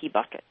the leaky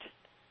bucket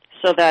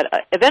so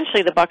that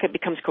eventually the bucket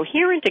becomes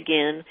coherent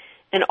again,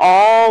 and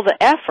all the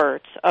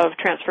efforts of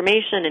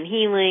transformation and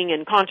healing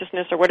and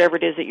consciousness or whatever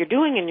it is that you're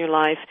doing in your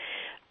life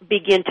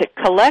begin to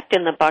collect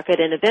in the bucket,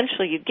 and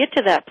eventually you get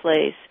to that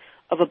place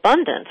of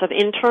abundance, of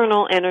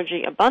internal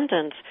energy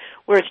abundance,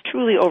 where it's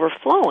truly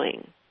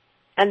overflowing.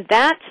 And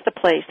that's the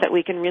place that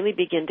we can really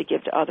begin to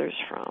give to others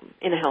from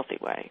in a healthy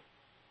way.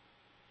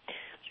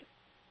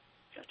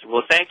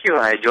 Well, thank you.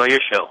 I enjoy your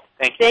show.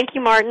 Thank you. Thank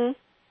you, Martin.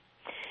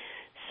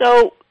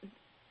 So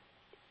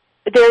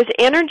there's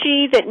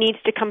energy that needs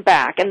to come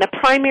back, and the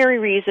primary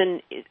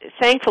reason,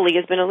 thankfully,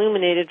 has been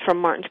illuminated from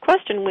Martin's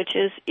question, which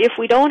is if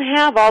we don't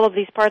have all of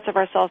these parts of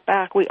ourselves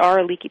back, we are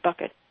a leaky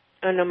bucket.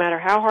 And no matter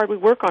how hard we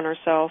work on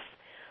ourselves,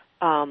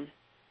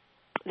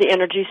 the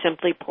energy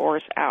simply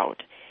pours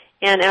out.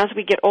 And as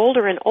we get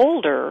older and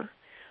older,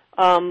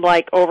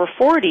 like over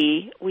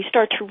 40, we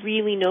start to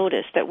really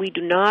notice that we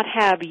do not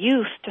have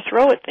use to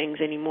throw at things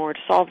anymore to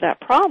solve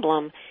that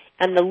problem,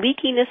 and the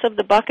leakiness of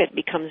the bucket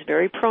becomes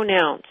very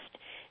pronounced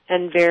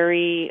and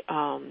very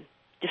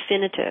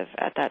definitive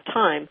at that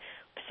time.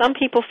 Some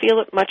people feel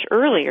it much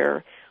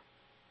earlier.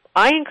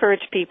 I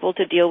encourage people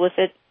to deal with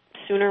it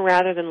sooner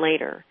rather than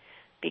later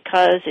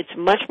because it's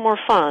much more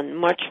fun,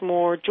 much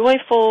more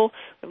joyful,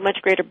 with much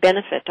greater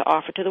benefit to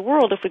offer to the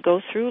world if we go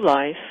through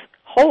life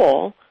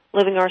whole,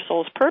 living our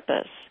soul's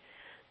purpose,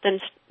 than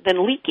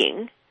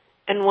leaking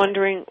and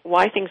wondering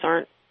why things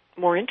aren't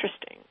more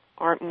interesting,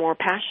 aren't more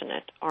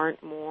passionate,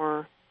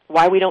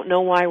 why we don't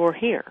know why we're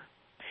here.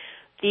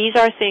 These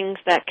are things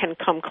that can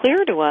come clear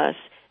to us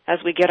as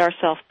we get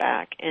ourselves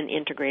back and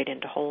integrate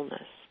into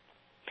wholeness.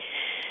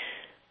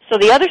 So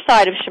the other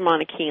side of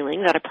shamanic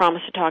healing that I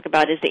promised to talk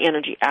about is the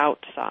energy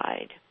out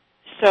side.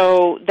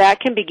 So that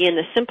can begin,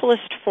 the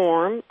simplest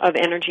form of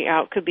energy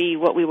out could be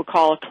what we would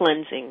call a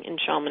cleansing in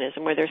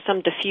shamanism, where there's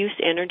some diffuse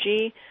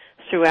energy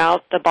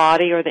throughout the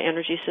body or the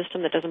energy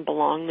system that doesn't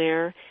belong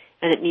there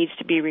and it needs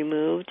to be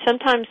removed.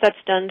 Sometimes that's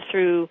done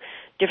through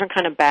different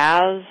kind of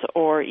baths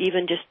or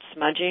even just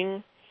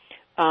smudging.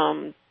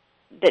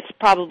 That's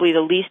probably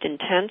the least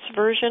intense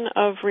version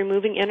of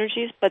removing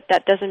energies, but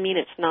that doesn't mean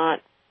it's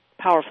not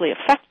powerfully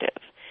effective.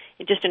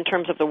 Just in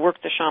terms of the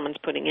work the shaman's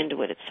putting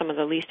into it, it's some of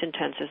the least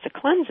intense is the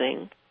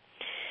cleansing.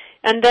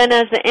 And then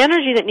as the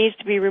energy that needs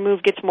to be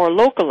removed gets more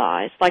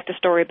localized, like the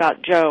story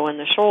about Joe and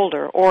the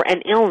shoulder, or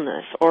an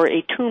illness, or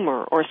a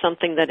tumor, or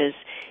something that is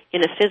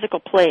in a physical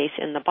place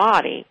in the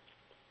body,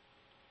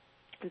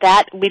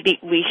 that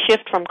we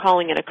shift from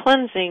calling it a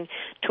cleansing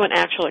to an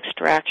actual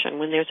extraction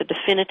when there's a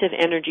definitive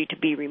energy to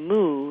be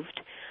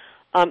removed,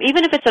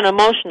 even if it's an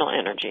emotional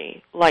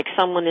energy, like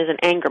someone is an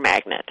anger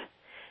magnet,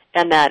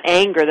 and that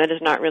anger that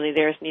is not really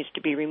theirs needs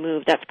to be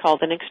removed. That's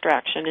called an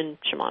extraction in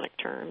shamanic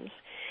terms.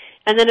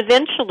 And then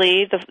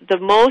eventually the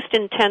most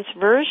intense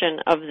version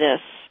of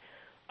this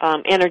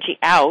energy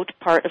out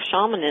part of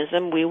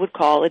shamanism we would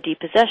call a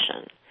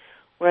depossession,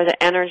 where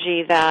the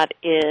energy that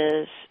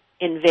is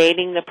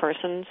invading the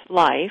person's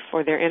life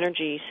or their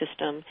energy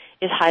system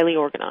is highly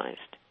organized,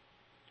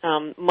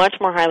 much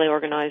more highly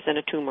organized than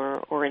a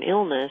tumor or an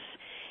illness,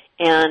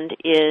 and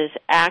is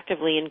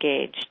actively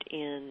engaged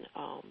in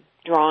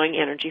drawing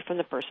energy from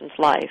the person's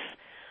life.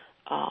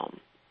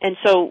 And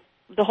so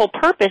the whole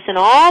purpose in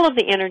all of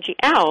the energy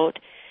out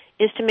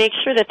is to make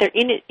sure that there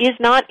is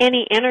not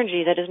any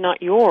energy that is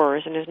not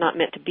yours and is not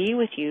meant to be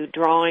with you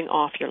drawing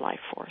off your life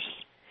force.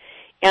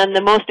 And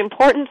the most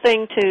important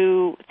thing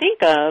to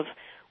think of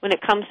when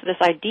it comes to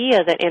this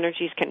idea that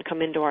energies can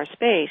come into our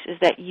space is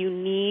that you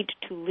need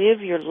to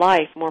live your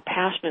life more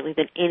passionately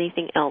than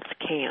anything else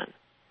can.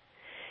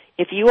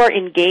 If you are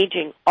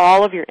engaging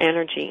all of your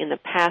energy in the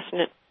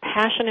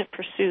passionate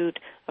pursuit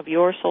of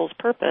your soul's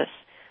purpose,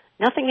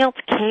 nothing else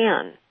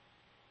can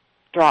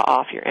draw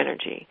off your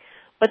energy.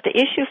 But the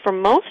issue for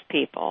most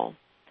people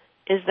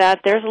is that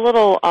there's a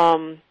little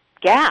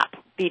gap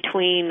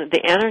between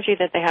the energy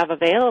that they have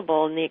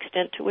available and the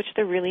extent to which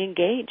they're really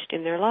engaged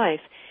in their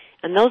life.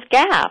 And those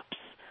gaps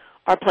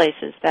are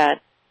places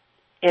that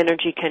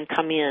energy can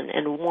come in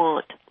and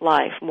want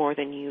life more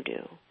than you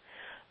do.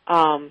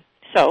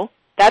 So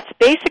that's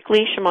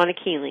basically shamanic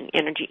healing,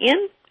 energy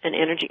in and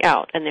energy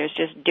out. And there's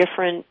just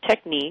different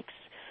techniques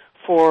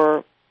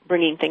for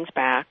bringing things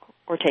back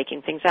or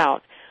taking things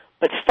out.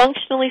 But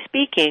functionally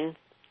speaking,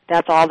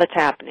 that's all that's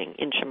happening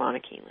in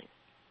shamanic healing.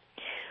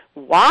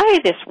 Why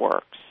this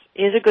works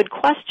is a good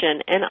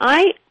question, and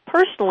I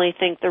personally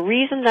think the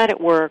reason that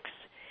it works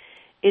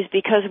is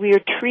because we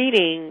are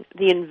treating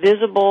the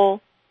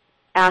invisible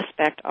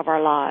aspect of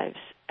our lives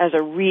as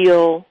a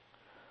real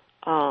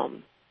cause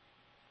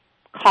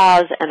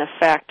and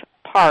effect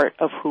part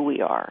of who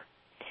we are.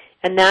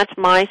 And that's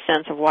my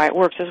sense of why it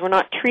works, is we're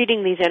not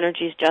treating these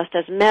energies just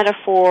as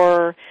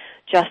metaphor,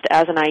 just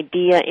as an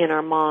idea in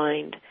our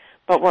mind,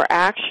 but we're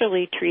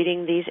actually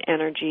treating these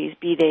energies,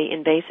 be they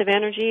invasive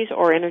energies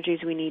or energies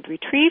we need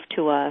retrieved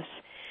to us,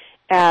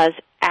 as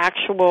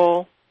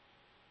actual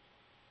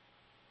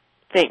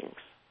things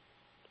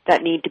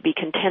that need to be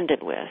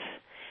contended with.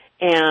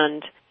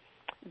 And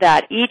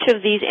that each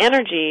of these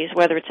energies,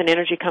 whether it's an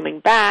energy coming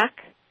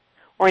back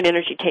or an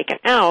energy taken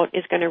out,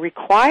 is going to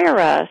require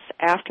us,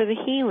 after the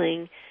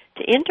healing,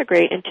 to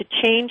integrate and to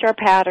change our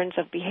patterns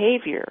of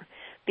behavior,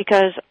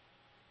 because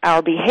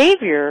our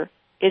behavior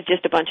is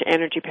just a bunch of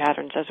energy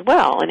patterns as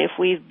well. And if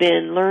we've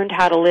learned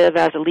how to live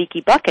as a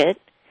leaky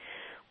bucket,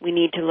 we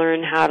need to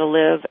learn how to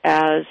live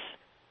as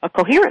a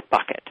coherent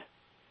bucket.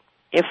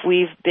 If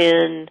we've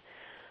been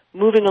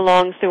moving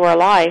along through our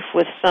life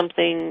with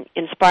something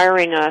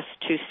inspiring us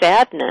to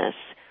sadness,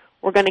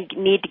 we're going to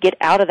need to get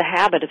out of the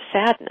habit of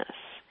sadness.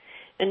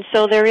 And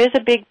so there is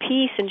a big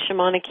piece in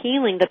shamanic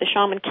healing that the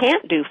shaman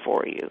can't do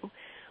for you,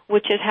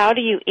 which is how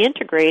do you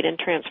integrate and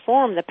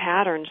transform the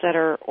patterns that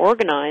are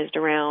organized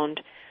around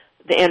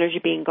the energy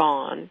being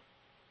gone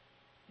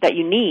that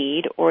you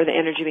need, or the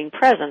energy being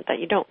present that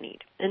you don't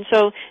need. And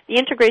so the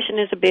integration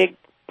is a big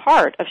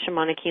part of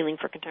shamanic healing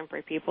for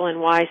contemporary people, and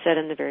why I said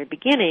in the very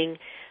beginning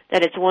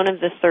that it's one of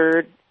the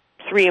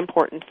three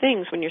important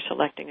things when you're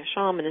selecting a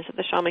shaman, is that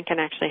the shaman can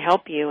actually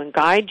help you and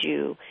guide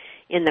you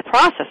in the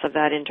process of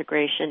that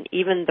integration,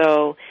 even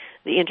though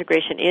the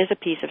integration is a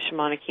piece of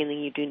shamanic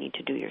healing you do need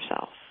to do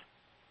yourself.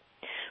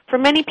 For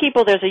many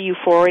people, there's a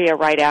euphoria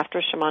right after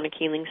a shamanic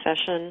healing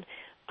session,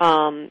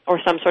 or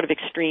some sort of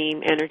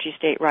extreme energy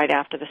state right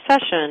after the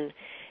session,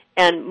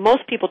 and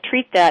most people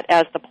treat that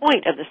as the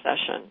point of the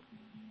session.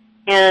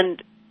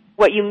 And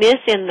what you miss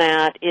in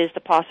that is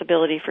the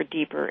possibility for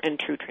deeper and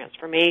true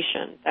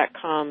transformation that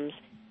comes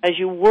as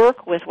you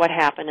work with what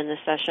happened in the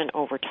session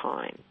over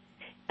time.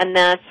 And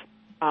that's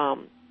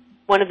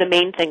one of the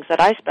main things that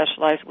I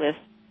specialize with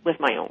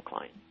my own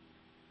clients.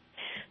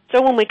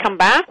 So when we come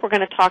back, we're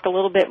going to talk a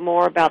little bit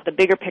more about the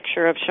bigger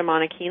picture of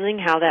shamanic healing,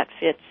 how that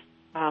fits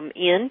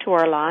into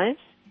our lives.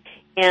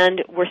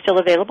 And we're still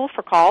available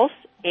for calls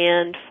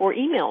and for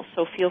emails,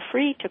 so feel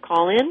free to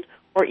call in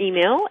or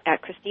email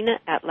at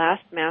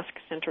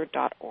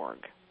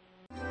Christina@lastmaskcenter.org.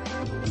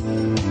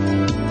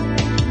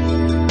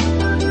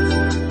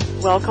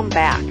 Welcome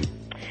back.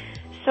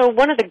 So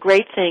one of the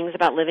great things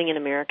about living in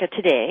America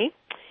today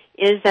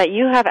is that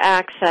you have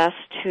access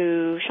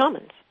to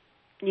shamans.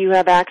 You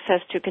have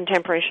access to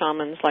contemporary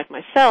shamans like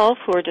myself,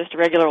 who are just a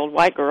regular old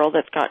white girl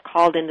that's got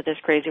called into this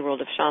crazy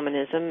world of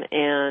shamanism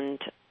and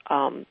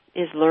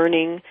is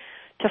learning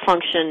to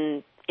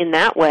function in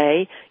that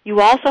way.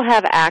 You also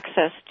have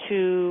access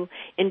to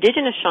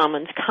indigenous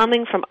shamans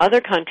coming from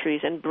other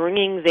countries and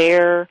bringing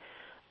their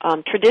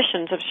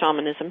traditions of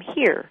shamanism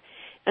here.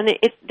 And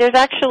there's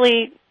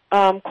actually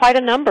quite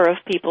a number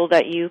of people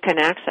that you can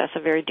access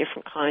of very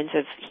different kinds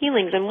of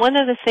healings. And one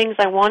of the things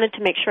I wanted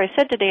to make sure I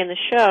said today in the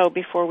show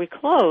before we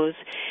close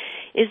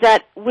is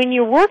that when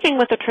you're working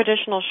with a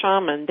traditional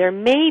shaman, there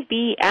may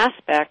be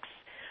aspects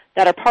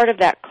that are part of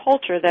that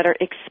culture that are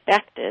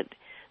expected,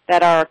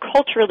 that are a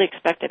culturally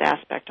expected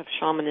aspect of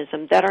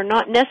shamanism that are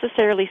not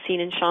necessarily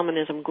seen in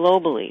shamanism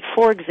globally.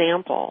 For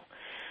example,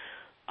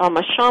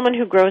 a shaman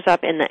who grows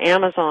up in the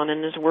Amazon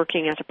and is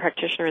working as a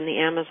practitioner in the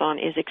Amazon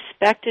is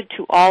expected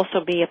to also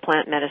be a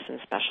plant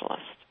medicine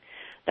specialist,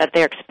 that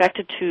they're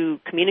expected to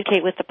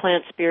communicate with the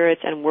plant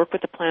spirits and work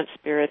with the plant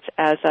spirits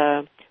as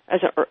a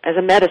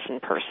medicine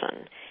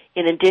person,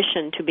 in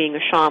addition to being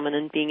a shaman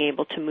and being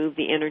able to move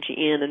the energy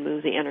in and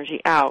move the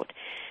energy out.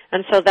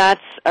 And so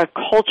that's a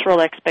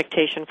cultural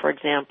expectation, for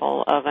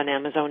example, of an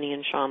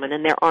Amazonian shaman.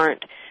 And there are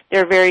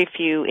very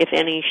few, if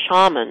any,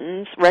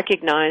 shamans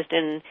recognized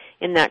in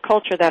that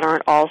culture that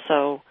aren't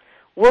also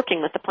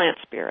working with the plant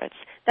spirits.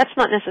 That's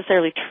not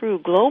necessarily true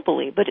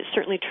globally, but it's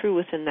certainly true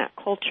within that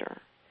culture.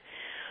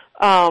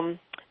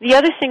 The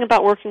other thing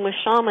about working with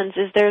shamans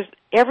is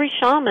every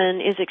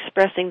shaman is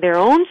expressing their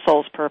own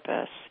soul's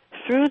purpose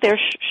through their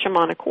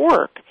shamanic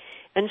work.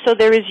 And so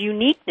there is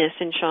uniqueness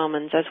in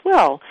shamans as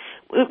well,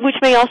 which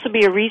may also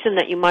be a reason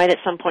that you might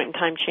at some point in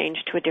time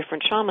change to a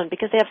different shaman,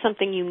 because they have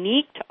something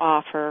unique to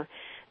offer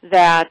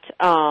that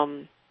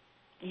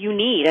you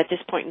need at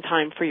this point in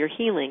time for your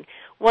healing.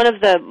 One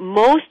of the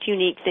most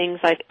unique things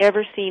I've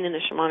ever seen in a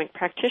shamanic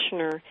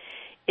practitioner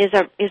is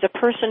a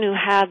person who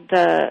had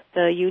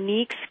the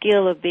unique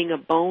skill of being a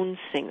bone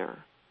singer,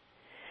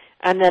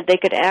 and that they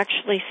could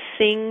actually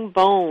sing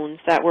bones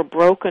that were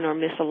broken or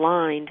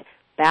misaligned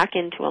back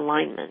into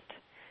alignment.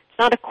 It's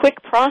not a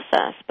quick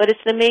process, but it's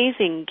an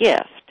amazing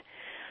gift.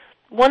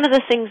 One of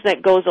the things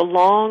that goes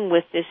along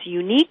with this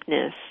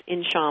uniqueness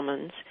in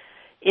shamans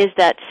is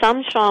that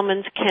some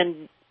shamans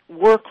can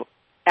work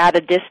at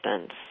a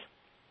distance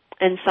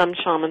and some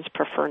shamans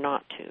prefer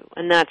not to.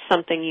 And that's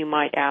something you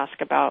might ask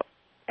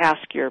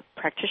your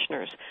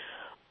practitioners.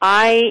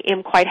 I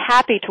am quite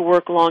happy to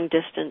work long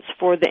distance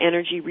for the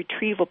energy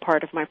retrieval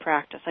part of my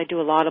practice. I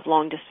do a lot of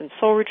long distance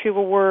soul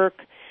retrieval work,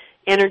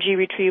 energy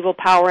retrieval,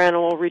 power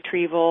animal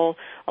retrieval,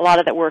 a lot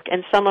of that work,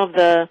 and some of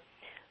the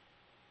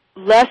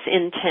less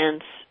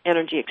intense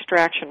energy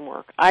extraction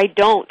work. I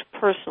don't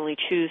personally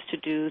choose to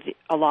do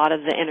a lot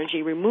of the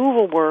energy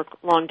removal work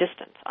long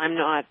distance. I'm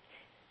not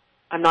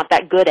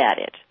that good at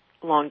it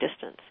long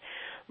distance.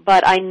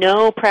 But I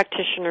know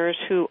practitioners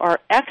who are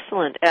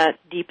excellent at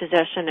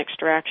depossession,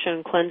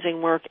 extraction,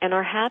 cleansing work, and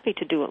are happy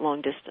to do it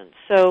long distance.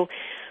 So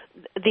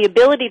the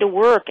ability to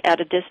work at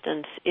a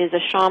distance is a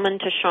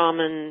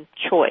shaman-to-shaman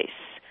choice.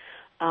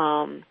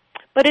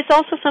 But it's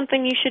also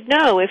something you should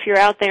know if you're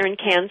out there in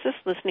Kansas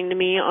listening to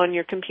me on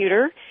your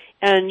computer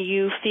and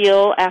you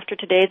feel after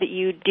today that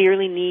you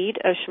dearly need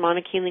a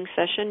shamanic healing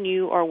session,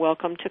 you are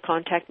welcome to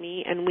contact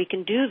me, and we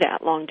can do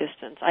that long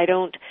distance. I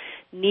don't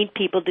need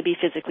people to be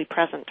physically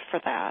present for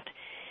that.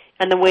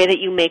 And the way that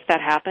you make that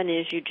happen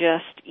is you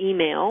just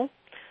email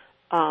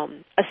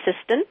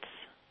assistance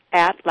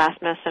at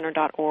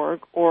lastmasscenter.org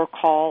or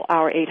call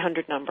our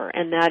 800 number.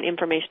 And that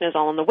information is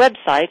all on the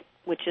website,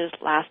 which is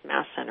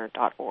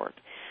lastmasscenter.org.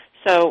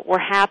 So we're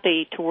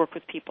happy to work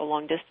with people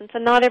long distance,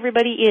 and not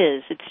everybody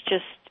is. It's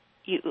just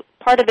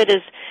part of it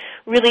is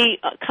really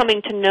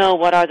coming to know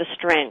what are the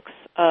strengths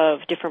of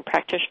different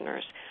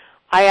practitioners.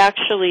 I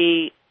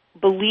actually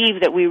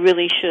believe that we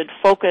really should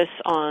focus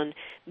on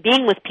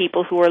being with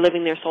people who are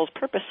living their soul's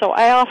purpose. So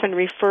I often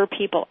refer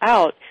people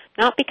out,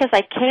 not because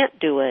I can't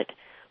do it,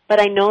 but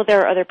I know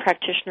there are other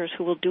practitioners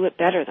who will do it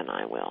better than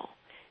I will.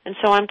 And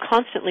so I'm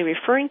constantly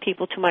referring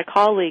people to my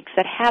colleagues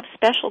that have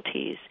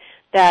specialties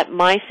that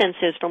my sense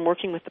is from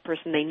working with the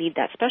person they need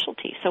that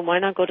specialty. So why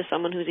not go to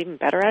someone who's even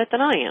better at it than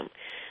I am?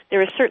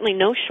 There is certainly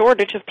no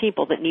shortage of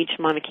people that need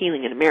shamanic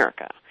healing in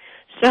America.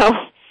 So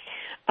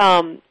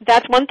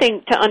that's one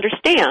thing to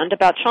understand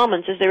about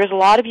shamans is there is a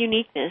lot of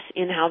uniqueness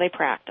in how they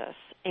practice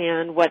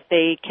and what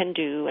they can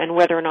do and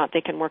whether or not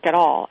they can work at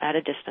all at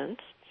a distance.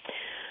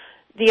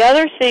 The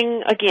other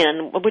thing,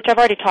 again, which I've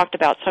already talked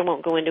about, so I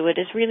won't go into it,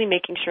 is really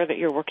making sure that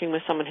you're working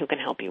with someone who can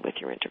help you with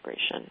your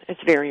integration.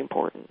 It's very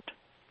important.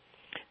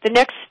 The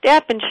next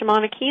step in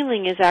shamanic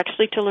healing is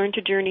actually to learn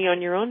to journey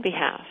on your own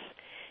behalf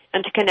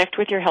and to connect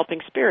with your helping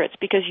spirits,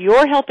 because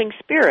your helping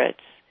spirits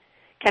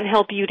can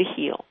help you to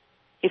heal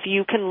if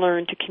you can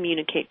learn to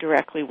communicate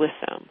directly with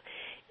them.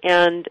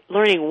 And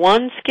learning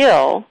one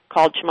skill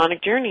called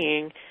shamanic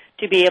journeying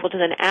to be able to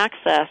then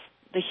access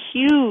the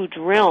huge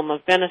realm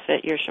of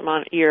benefit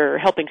your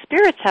helping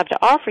spirits have to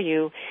offer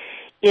you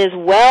is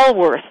well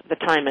worth the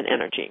time and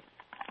energy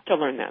to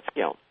learn that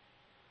skill.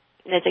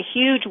 And it's a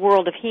huge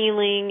world of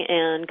healing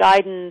and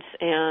guidance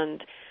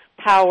and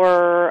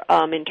power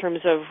in terms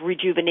of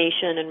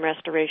rejuvenation and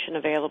restoration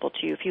available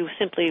to you if you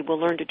simply will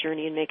learn to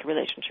journey and make a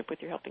relationship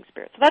with your helping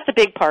spirit. So that's a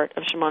big part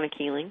of shamanic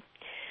healing.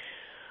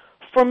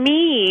 For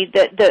me,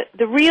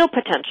 the real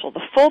potential,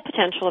 the full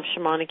potential of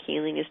shamanic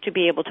healing is to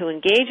be able to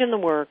engage in the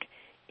work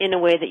in a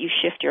way that you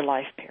shift your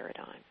life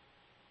paradigm.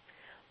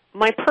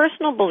 My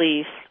personal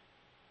belief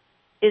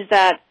is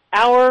that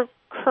our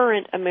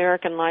current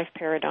American life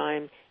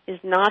paradigm is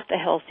not the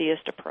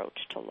healthiest approach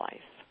to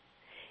life,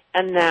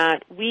 and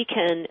that we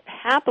can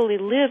happily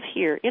live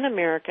here in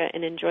America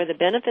and enjoy the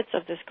benefits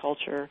of this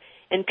culture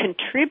and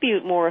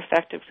contribute more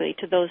effectively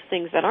to those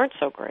things that aren't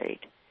so great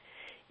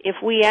if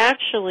we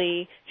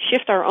actually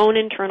shift our own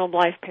internal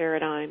life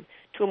paradigm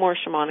to a more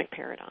shamanic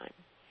paradigm.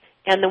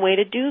 And the way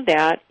to do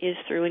that is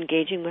through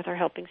engaging with our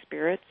helping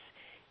spirits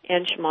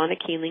and shamanic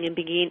healing and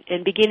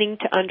beginning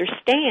to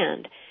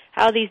understand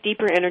how these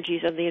deeper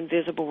energies of the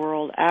invisible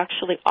world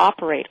actually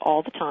operate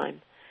all the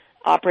time,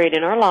 operate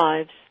in our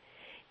lives,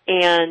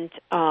 and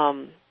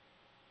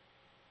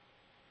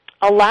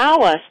allow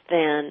us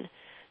then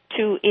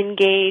to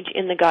engage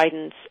in the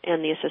guidance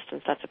and the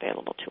assistance that's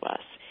available to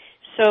us.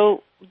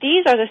 So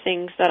these are the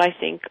things that I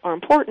think are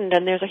important,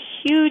 and there's a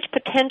huge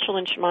potential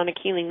in shamanic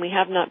healing. We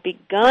have not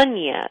begun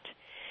yet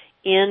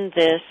in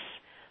this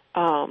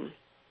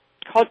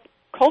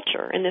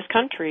culture, in this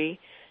country,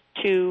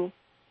 to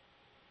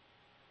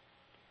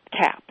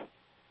tap.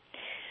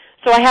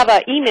 So I have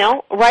an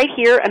email right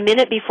here a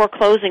minute before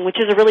closing, which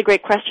is a really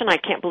great question I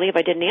can't believe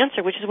I didn't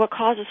answer, which is what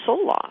causes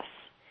soul loss.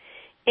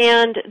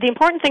 And the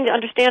important thing to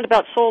understand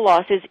about soul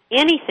loss is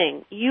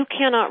anything you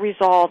cannot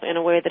resolve in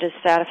a way that is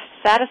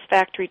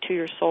satisfactory to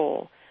your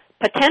soul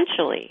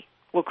potentially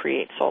will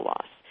create soul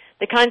loss.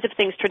 The kinds of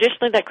things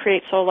traditionally that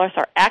create soul loss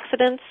are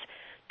accidents,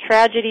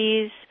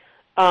 tragedies,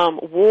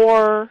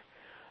 war,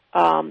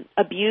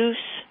 abuse,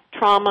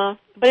 trauma.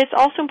 But it's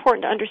also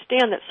important to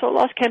understand that soul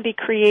loss can be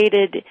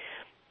created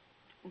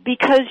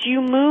because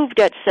you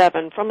moved at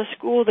 7 from a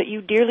school that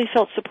you dearly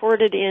felt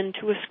supported in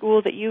to a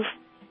school that you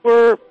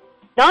were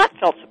not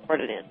felt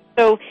supported in.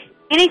 So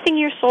anything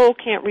your soul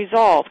can't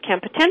resolve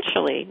can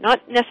potentially,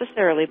 not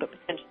necessarily, but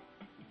potentially.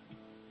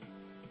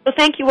 So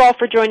thank you all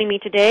for joining me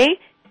today.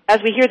 As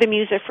we hear the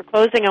music for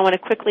closing, I want to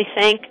quickly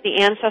thank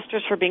the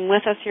ancestors for being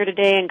with us here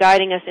today and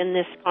guiding us in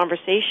this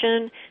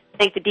conversation.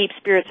 Thank the deep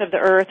spirits of the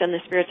earth and the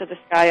spirits of the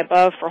sky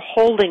above for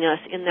holding us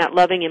in that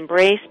loving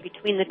embrace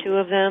between the two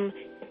of them.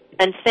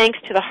 And thanks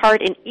to the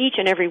heart in each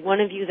and every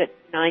one of you that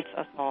unites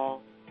us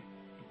all.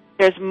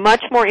 There's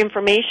much more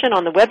information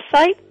on the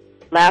website,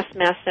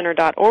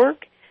 lastmasscenter.org.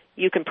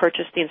 You can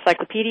purchase the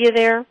encyclopedia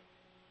there.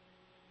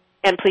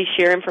 And please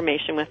share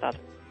information with others.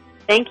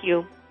 Thank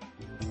you.